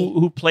 absolutely.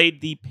 Who played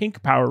the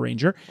pink Power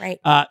Ranger. Right.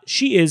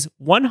 She is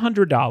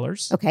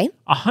 $100. Okay.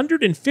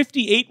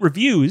 158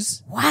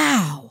 reviews.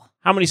 Wow.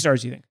 How many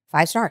stars do you think?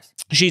 5 stars.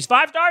 She's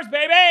 5 stars,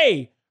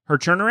 baby. Her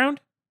turnaround,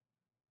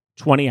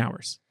 20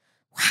 hours.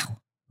 Wow.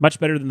 Much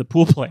better than the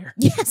pool player.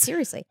 Yeah,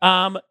 seriously.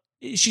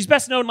 She's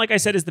best known, like I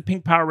said, as the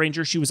Pink Power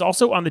Ranger. She was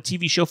also on the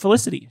TV show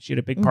Felicity. She had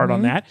a big part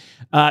on that.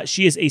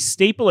 She is a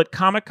staple at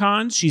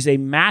Comic-Cons. She's a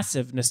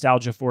massive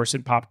nostalgia force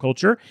in pop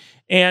culture.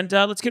 And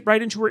let's get right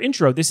into her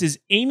intro. This is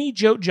Amy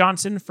Jo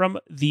Johnson from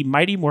the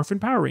Mighty Morphin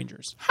Power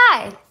Rangers.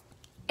 Hi,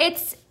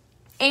 it's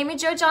Amy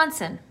Jo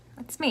Johnson.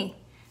 That's me.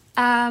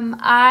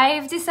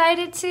 I've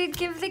decided to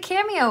give the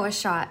Cameo a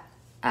shot.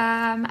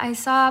 I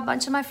saw a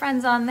bunch of my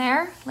friends on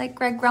there, like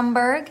Greg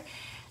Grumberg.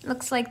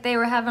 Looks like they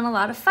were having a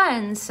lot of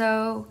fun,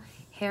 so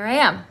here I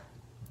am.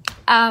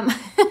 I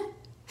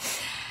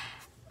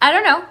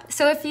don't know.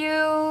 So if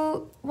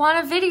you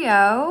want a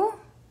video,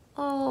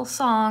 a little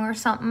song or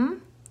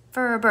something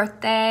for a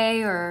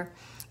birthday or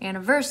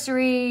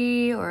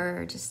anniversary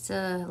or just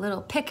a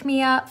little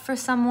pick-me-up for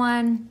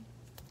someone,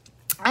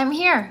 I'm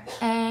here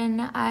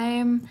and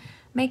I'm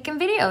making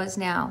videos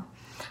now.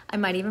 I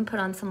might even put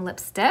on some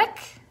lipstick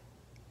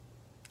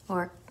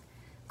or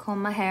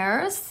comb my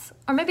hairs,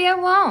 or maybe I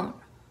won't.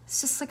 It's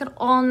just like an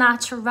all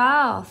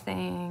natural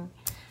thing.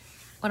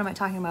 What am I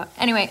talking about?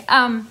 Anyway,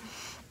 yeah,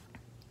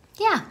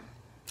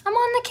 I'm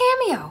on the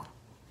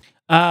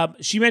Cameo.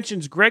 She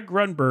mentions Greg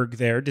Grunberg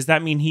there. Does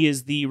that mean he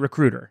is the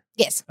recruiter?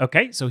 Yes.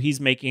 Okay, so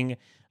he's making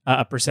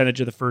a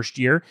percentage of the first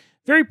year.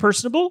 Very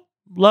personable.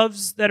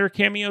 Loves that her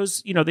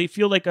cameos, they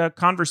feel like a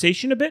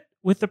conversation a bit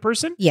with the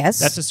person. Yes.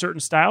 That's a certain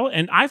style.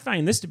 And I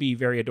find this to be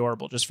very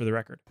adorable, just for the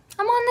record.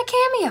 I'm on the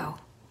Cameo.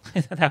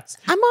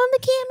 I'm on the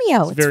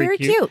Cameo. It's very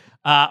cute.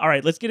 All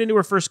right, let's get into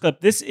her first clip.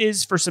 This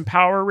is for some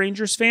Power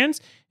Rangers fans,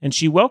 and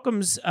she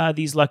welcomes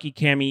these lucky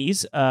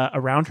camies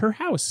around her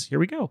house. Here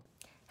we go.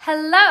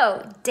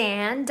 Hello,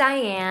 Dan,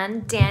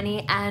 Diane,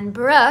 Danny, and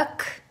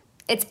Brooke.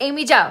 It's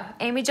Amy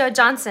Jo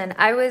Johnson.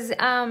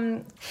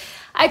 I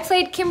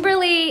played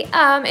Kimberly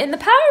in the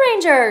Power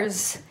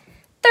Rangers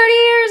 30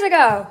 years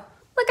ago.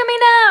 Look at me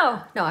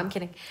now. No, I'm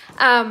kidding.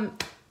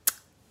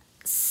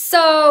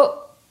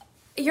 So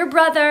your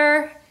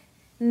brother,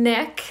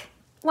 Nick,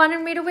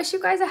 wanted me to wish you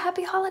guys a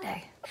happy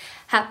holiday.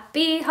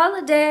 Happy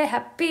holiday,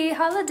 happy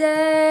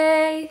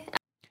holiday.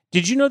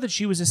 Did you know that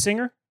she was a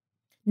singer?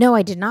 No,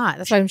 I did not.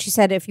 That's why when she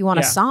said, if you want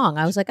a Yeah. song,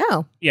 I was like,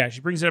 oh. Yeah, she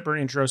brings it up in her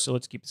intro, so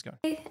let's keep this going.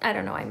 I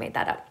don't know. I made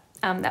that up.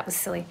 That was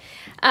silly.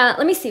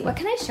 Let me see. What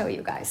can I show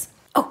you guys?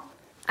 Oh,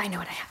 I know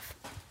what I have.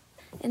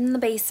 In the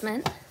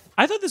basement.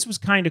 I thought this was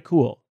kind of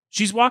cool.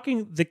 She's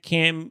walking the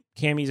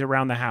camies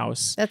around the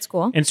house. That's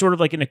cool. And sort of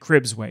like in a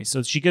cribs way.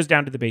 So she goes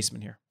down to the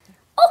basement here.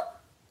 Oh,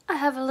 I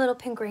have a little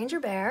pink Ranger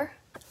bear.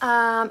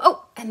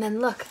 Oh, and then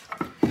look.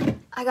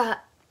 I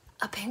got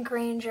a pink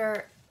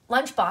Ranger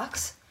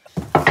lunchbox.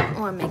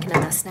 Oh, I'm making a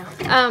mess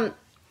now.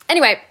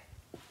 Anyway,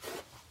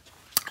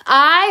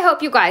 I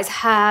hope you guys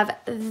have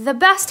the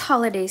best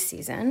holiday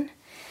season.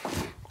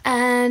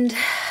 And,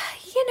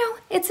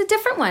 it's a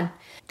different one.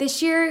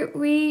 This year,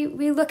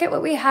 we look at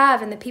what we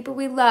have and the people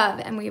we love,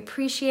 and we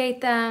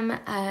appreciate them,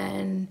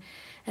 and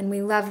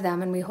we love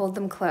them, and we hold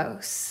them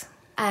close.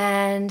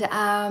 And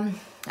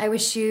I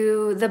wish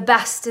you the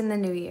best in the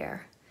new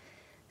year.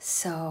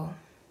 So,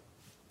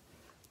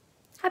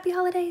 happy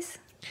holidays.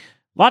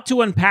 Lot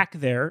to unpack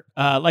there.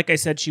 Like I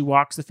said, she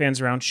walks the fans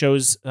around,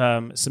 shows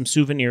some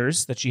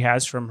souvenirs that she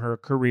has from her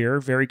career.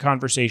 Very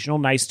conversational,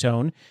 nice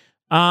tone.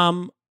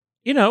 I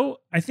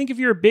think if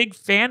you're a big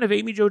fan of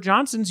Amy Jo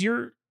Johnson's,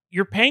 you're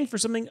paying for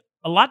something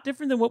a lot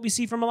different than what we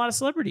see from a lot of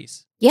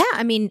celebrities. Yeah,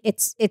 I mean,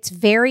 it's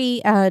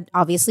very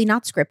obviously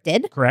not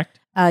scripted. Correct.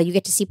 You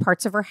get to see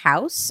parts of her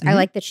house. I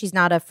like that she's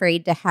not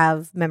afraid to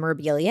have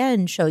memorabilia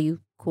and show you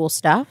cool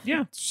stuff.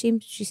 Yeah. She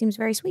seems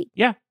very sweet.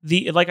 Yeah.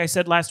 Like I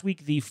said last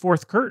week, the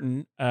fourth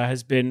curtain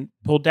has been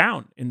pulled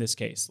down in this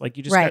case. Like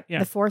you just right. got,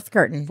 The fourth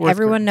curtain. Fourth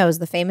Everyone curtain. knows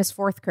the famous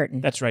fourth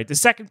curtain. That's right. The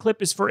second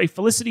clip is for a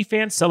Felicity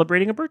fan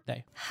celebrating a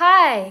birthday.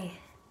 Hi.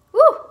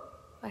 Woo!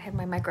 I had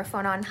my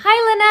microphone on.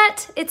 Hi,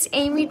 Lynette. It's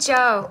Amy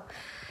Jo.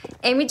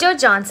 Amy Jo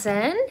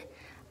Johnson.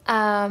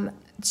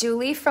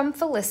 Julie from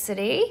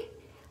Felicity.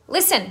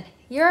 Listen,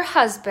 your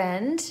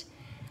husband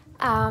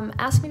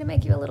asked me to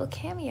make you a little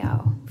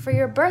cameo for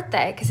your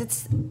birthday because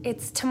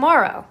it's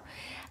tomorrow.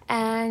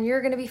 And you're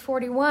going to be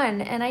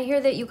 41. And I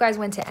hear that you guys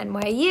went to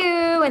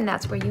NYU and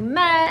that's where you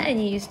met and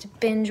you used to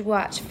binge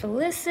watch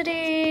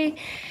Felicity.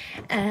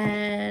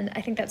 And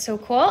I think that's so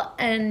cool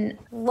and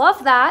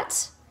love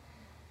that.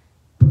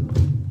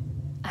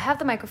 I have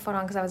the microphone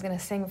on because I was going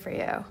to sing for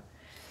you.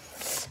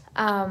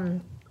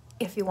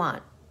 If you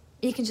want.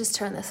 You can just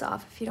turn this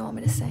off if you don't want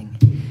me to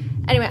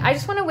sing. Anyway, I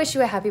just want to wish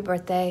you a happy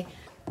birthday.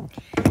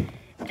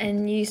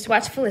 And you used to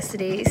watch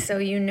Felicity, so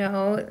you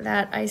know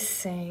that I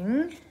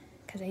sing.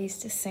 Because I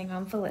used to sing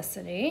on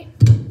Felicity.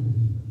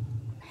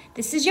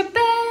 This is your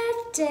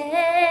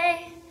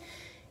birthday.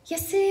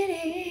 Yes, it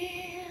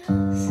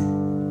is.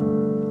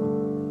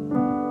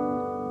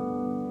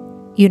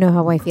 You know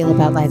how I feel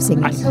about live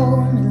singing.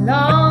 Told me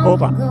long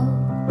Hold on.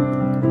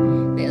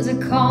 ago, there's a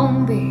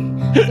calm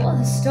before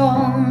the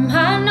storm.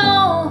 I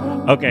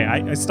know. Okay,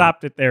 I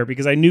stopped it there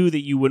because I knew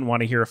that you wouldn't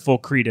want to hear a full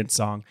Creedence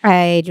song.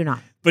 I do not.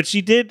 But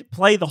she did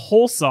play the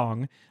whole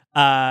song.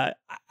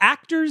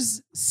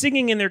 Actors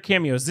singing in their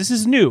cameos. This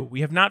is new.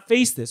 We have not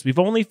faced this. We've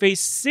only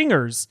faced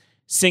singers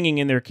singing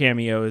in their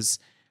cameos.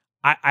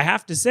 I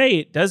have to say,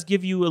 it does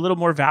give you a little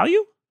more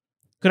value.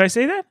 Could I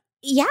say that?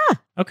 Yeah.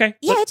 Okay.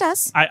 Yeah, it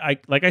does. I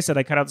like I said,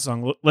 I cut out the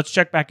song. Let's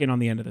check back in on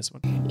the end of this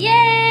one.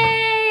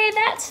 Yay,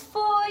 that's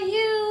for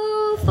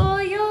you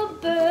for your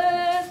birthday.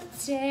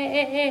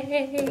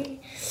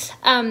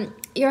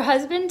 Your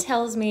husband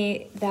tells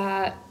me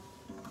that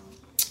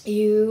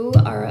you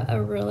are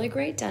a really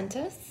great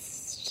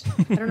dentist.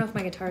 I don't know if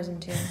my guitar's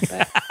in tune,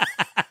 but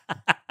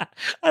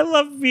I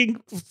love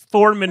being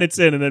 4 minutes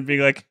in and then being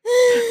like,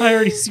 I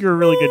already see you're a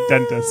really good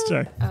dentist.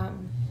 Sorry.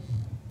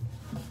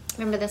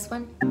 remember this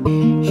one?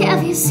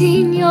 Have you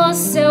seen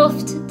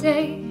yourself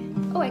today?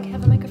 Oh, I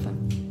have a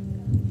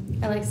microphone.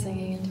 I like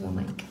singing into a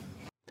mic.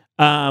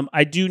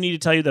 I do need to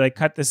tell you that I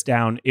cut this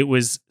down. It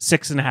was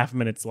 6.5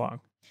 minutes long.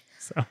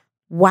 So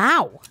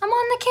Wow. I'm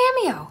on the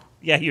Cameo.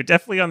 yeah, you're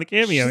definitely on the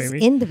Cameo, She's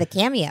Amy. into the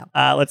Cameo.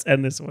 Let's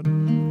end this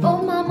one.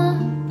 Oh, mama,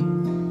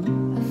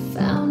 I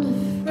found a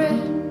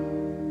friend.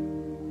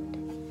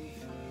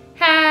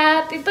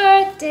 Happy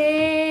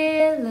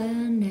birthday,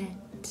 Lynette.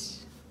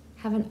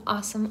 Have an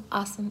awesome,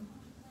 awesome,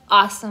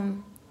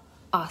 awesome,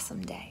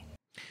 awesome day.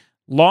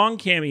 Long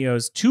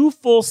cameos, 2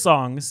 full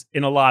songs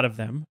in a lot of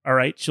them. All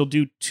right. She'll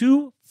do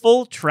 2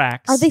 full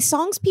tracks. Are they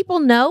songs people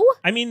know?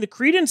 I mean, the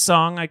Creedence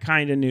song I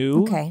kind of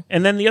knew. Okay.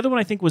 And then the other one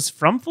I think was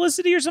from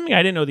Felicity or something.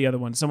 I didn't know the other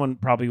one. Someone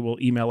probably will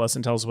email us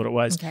and tell us what it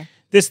was. Okay.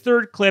 This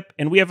third clip,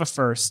 and we have a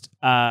first.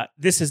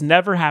 This has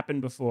never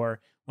happened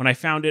before. When I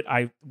found it,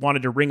 I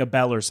wanted to ring a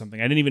bell or something.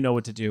 I didn't even know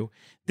what to do.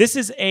 This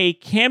is a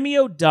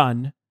cameo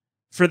done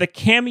for the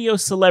Cameo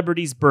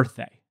celebrity's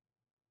birthday.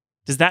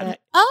 Does that...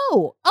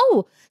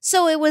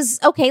 So it was,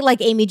 okay,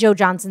 like Amy Jo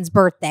Johnson's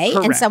birthday,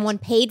 and Correct. someone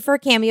paid for a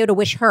cameo to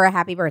wish her a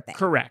happy birthday.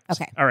 Correct.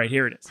 Okay. All right,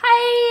 here it is.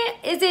 Hi,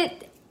 is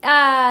it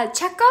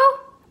Checo?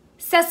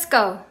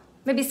 Sesko.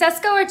 Maybe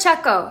Sesko or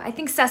Checo. I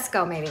think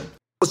Sesko, maybe.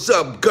 What's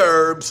up,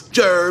 Gerbs,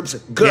 Gerbs,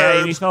 Yeah,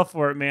 Amy Gerbs? fell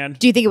for it, man.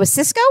 Do you think it was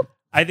Cisco?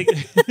 I think...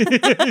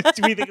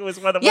 Do we think it was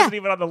one that wasn't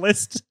even on the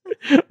list?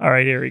 All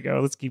right, here we go.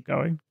 Let's keep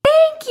going.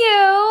 Thank you.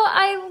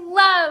 I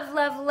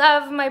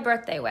love my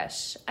birthday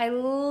wish. I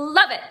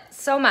love it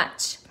so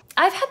much.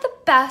 I've had the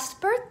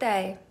best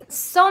birthday.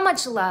 So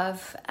much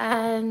love.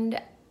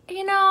 And,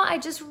 I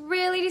just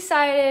really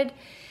decided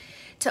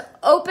to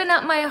open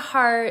up my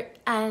heart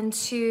and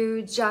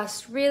to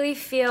just really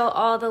feel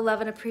all the love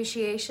and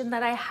appreciation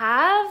that I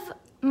have,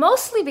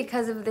 mostly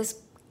because of this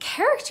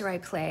character I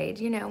played,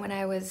 when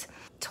I was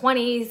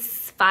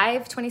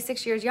 25,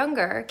 26 years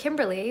younger,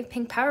 Kimberly,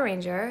 Pink Power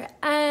Ranger.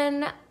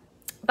 And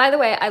by the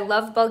way, I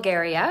love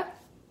Bulgaria.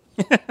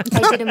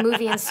 I did a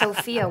movie in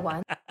Sofia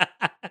once.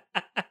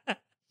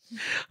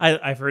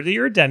 I've heard that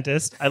you're a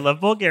dentist. I love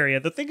Bulgaria.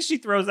 The thing she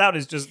throws out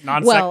is just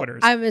non Well, sequiturs.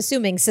 I'm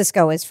assuming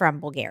Cisco is from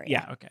Bulgaria.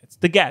 Yeah, okay. It's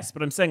the guess,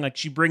 but I'm saying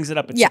she brings it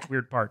up in Yeah. such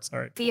weird parts. All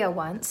right. Sofia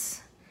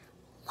once.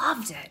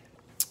 Loved it.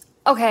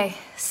 Okay,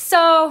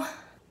 so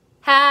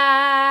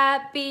happy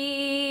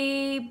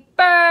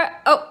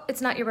Oh,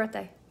 it's not your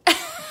birthday. I'm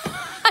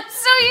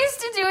so used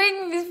to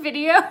doing this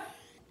video.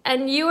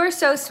 And you are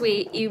so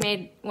sweet. You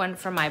made one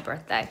for my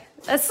birthday.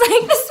 That's like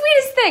the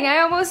sweetest thing. I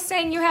almost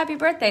sang you happy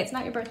birthday. It's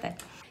not your birthday.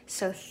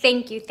 So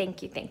thank you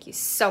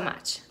so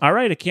much. All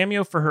right, a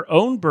cameo for her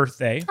own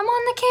birthday. I'm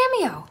on the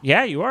Cameo.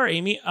 Yeah, you are,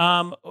 Amy.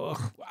 What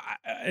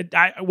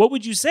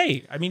would you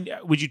say? I mean,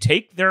 would you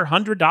take their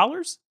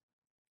 $100?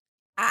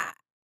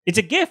 It's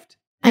a gift.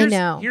 I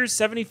know. Here's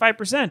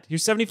 75%.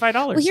 Here's $75.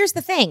 Well, here's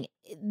the thing.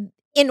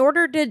 In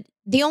order to,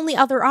 the only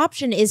other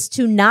option is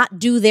to not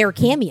do their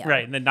cameo.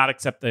 Right, and then not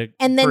accept the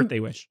birthday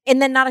wish.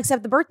 And then not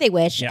accept the birthday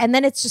wish. Yeah. And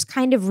then it's just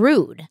kind of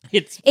rude.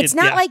 It's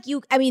not like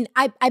you, I mean,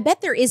 I bet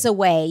there is a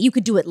way you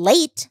could do it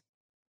late.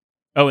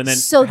 Oh, and then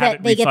so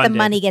that they get the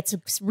money gets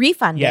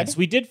refunded. Yes,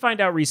 we did find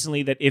out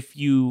recently that if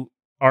you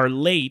are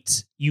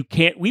late, you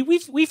can't.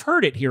 We've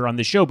heard it here on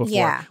the show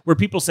before, where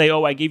people say,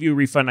 "Oh, I gave you a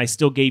refund. I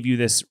still gave you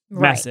this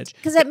message."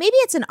 Because maybe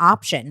it's an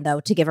option though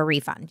to give a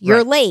refund.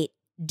 You're late.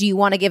 Do you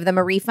want to give them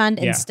a refund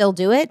and still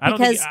do it?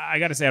 Because I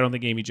got to say, I don't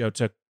think Amy Jo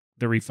took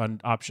the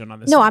refund option on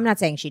this. No, one. I'm not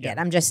saying she did.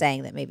 I'm just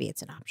saying that maybe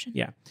it's an option.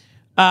 Yeah.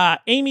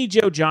 Amy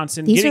Jo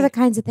Johnson. These are the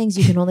kinds of things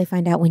you can only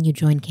find out when you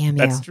join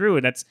Cameo. That's true,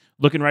 and that's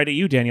looking right at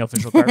you, Danielle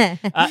Official Card.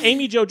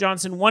 Amy Jo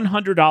Johnson,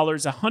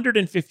 $100,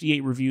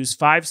 158 reviews,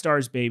 5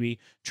 stars, baby.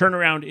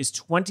 Turnaround is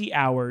 20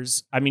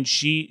 hours. I mean,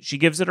 she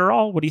gives it her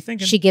all. What are you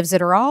thinking? She gives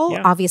it her all.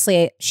 Yeah.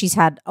 Obviously, she's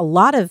had a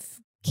lot of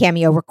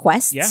Cameo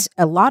requests,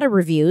 a lot of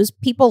reviews.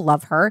 People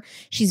love her.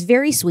 She's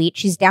very sweet.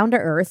 She's down to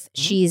earth.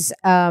 Mm-hmm. She's,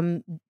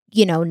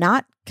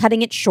 not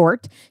cutting it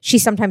short. She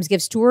sometimes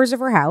gives tours of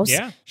her house.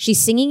 Yeah. She's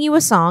singing you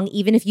a song,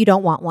 even if you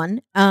don't want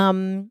one. I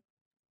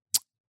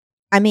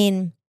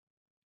mean,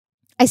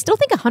 I still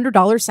think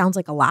 $100 sounds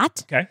like a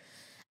lot. Okay.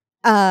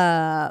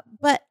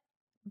 But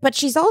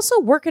she's also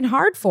working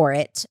hard for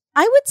it.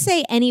 I would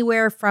say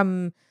anywhere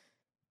from,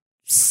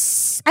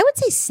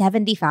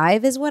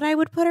 75 is what I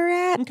would put her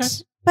at. Okay.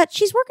 But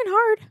she's working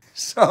hard.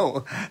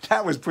 So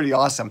that was pretty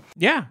awesome.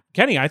 Yeah,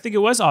 Kenny, I think it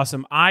was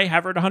awesome. I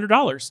have her at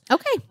 $100.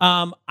 Okay.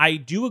 I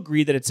do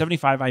agree that at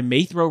 75, I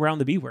may throw around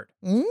the B word.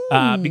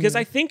 Because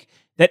I think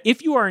that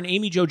if you are an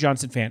Amy Jo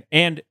Johnson fan,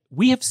 and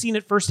we have seen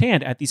it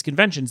firsthand at these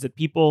conventions that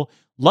people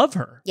love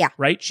her. Yeah.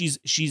 Right? She's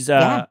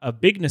a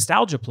big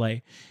nostalgia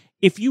play.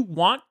 If you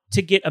want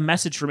to get a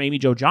message from Amy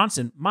Jo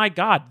Johnson, my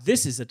God,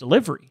 this is a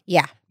delivery.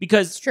 Yeah.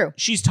 Because it's true.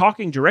 She's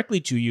talking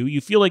directly to you. You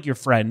feel like you're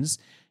friends.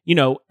 You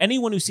know,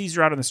 anyone who sees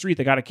her out on the street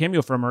that got a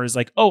cameo from her is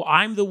like, oh,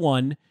 I'm the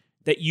one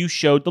that you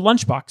showed the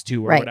lunchbox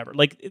to or whatever.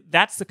 Like,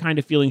 that's the kind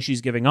of feeling she's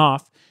giving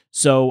off.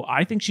 So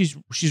I think she's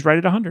right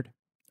at 100.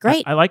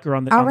 Great. I like her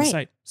on the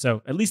site.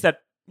 So at least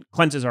that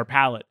cleanses our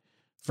palate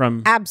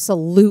from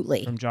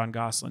absolutely from Jon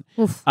Gosselin.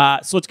 So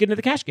let's get into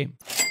the cash game.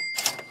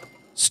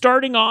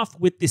 Starting off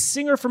with the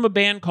singer from a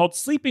band called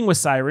Sleeping with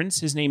Sirens.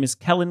 His name is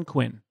Kellen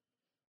Quinn.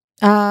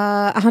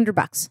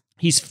 $100.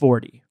 He's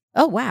 40.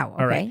 Oh, wow.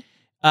 Okay. All right.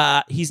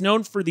 He's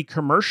known for the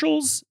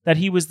commercials that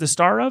he was the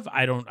star of.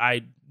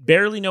 I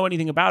barely know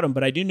anything about him,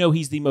 but I do know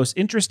he's the most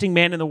interesting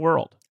man in the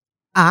world.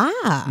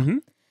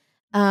 70.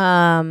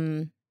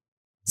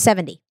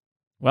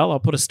 Well, I'll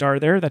put a star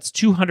there. That's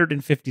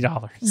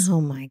 $250.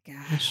 Oh my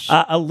gosh.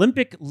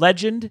 Olympic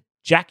legend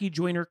Jackie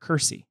Joyner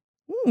Kersey.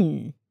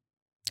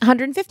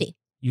 150.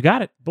 You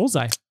got it.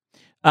 Bullseye.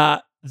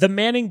 The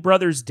Manning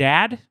brothers'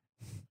 dad,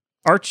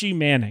 Archie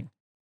Manning.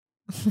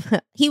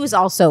 He was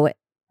also a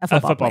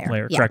football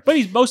player, correct. But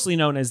he's mostly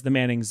known as the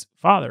Manning's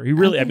father. He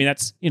really, I mean,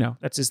 that's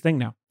his thing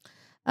now.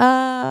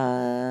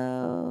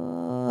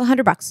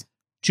 $100.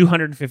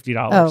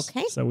 $250.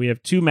 Okay. So we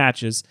have 2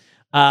 matches.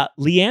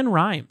 Leanne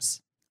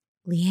Rimes.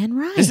 Leanne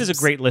Rimes. This is a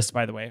great list,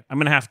 by the way. I'm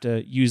going to have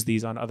to use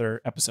these on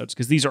other episodes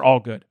because these are all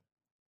good.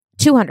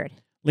 200.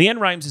 Leanne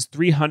Rimes is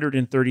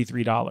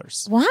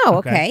 $333. Wow.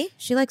 Okay.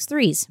 She likes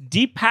 3s.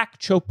 Deepak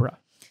Chopra.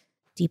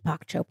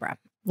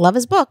 Love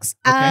his books.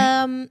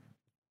 Okay.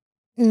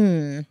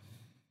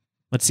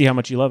 Let's see how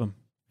much you love him.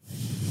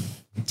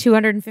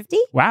 250.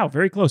 Wow,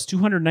 very close.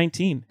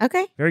 219.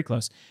 Okay. Very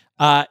close.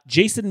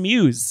 Jason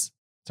Mewes.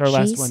 It's our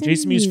last one.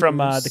 Jason Mewes from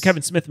the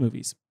Kevin Smith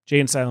movies. Jay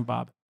and Silent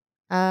Bob.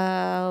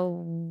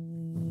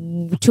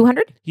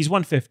 200. He's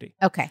 150.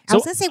 Okay. I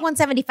was going to say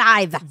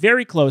 175.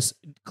 Very close.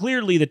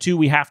 Clearly the 2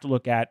 we have to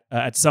look at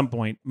some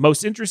point.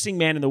 Most interesting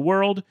man in the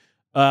world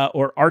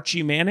or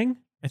Archie Manning.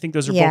 I think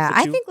those are both the 2.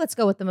 I think let's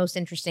go with the most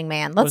interesting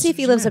man. Let's see if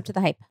he lives up to the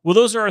hype. Well,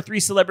 those are our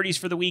 3 celebrities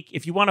for the week.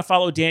 If you want to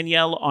follow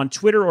Danielle on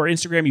Twitter or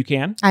Instagram, you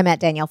can. I'm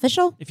at Danielle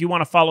Official. If you want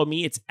to follow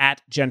me, it's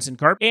at Jensen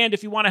Karp. And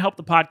if you want to help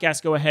the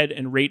podcast, go ahead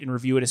and rate and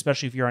review it,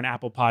 especially if you're on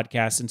Apple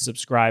Podcasts, and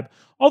subscribe.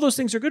 All those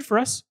things are good for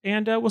us.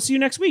 And we'll see you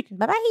next week.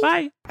 Bye-bye.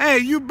 Bye. Hey,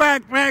 you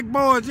backpack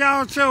boys,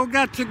 y'all sure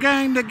got your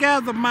game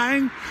together,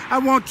 man. I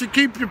want you to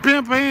keep your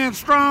pimp hand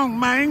strong,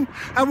 man.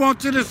 I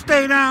want you to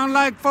stay down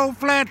like 4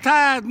 flat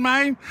tires,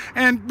 man.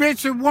 And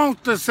Bishop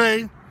wants to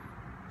say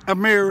a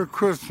Merry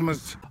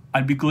Christmas.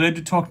 I'd be glad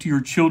to talk to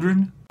your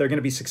children. They're going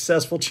to be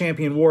successful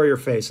champion warrior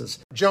faces.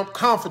 Jump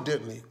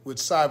confidently with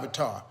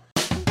Cybertar.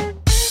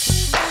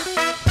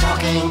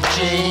 Talking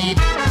cheap.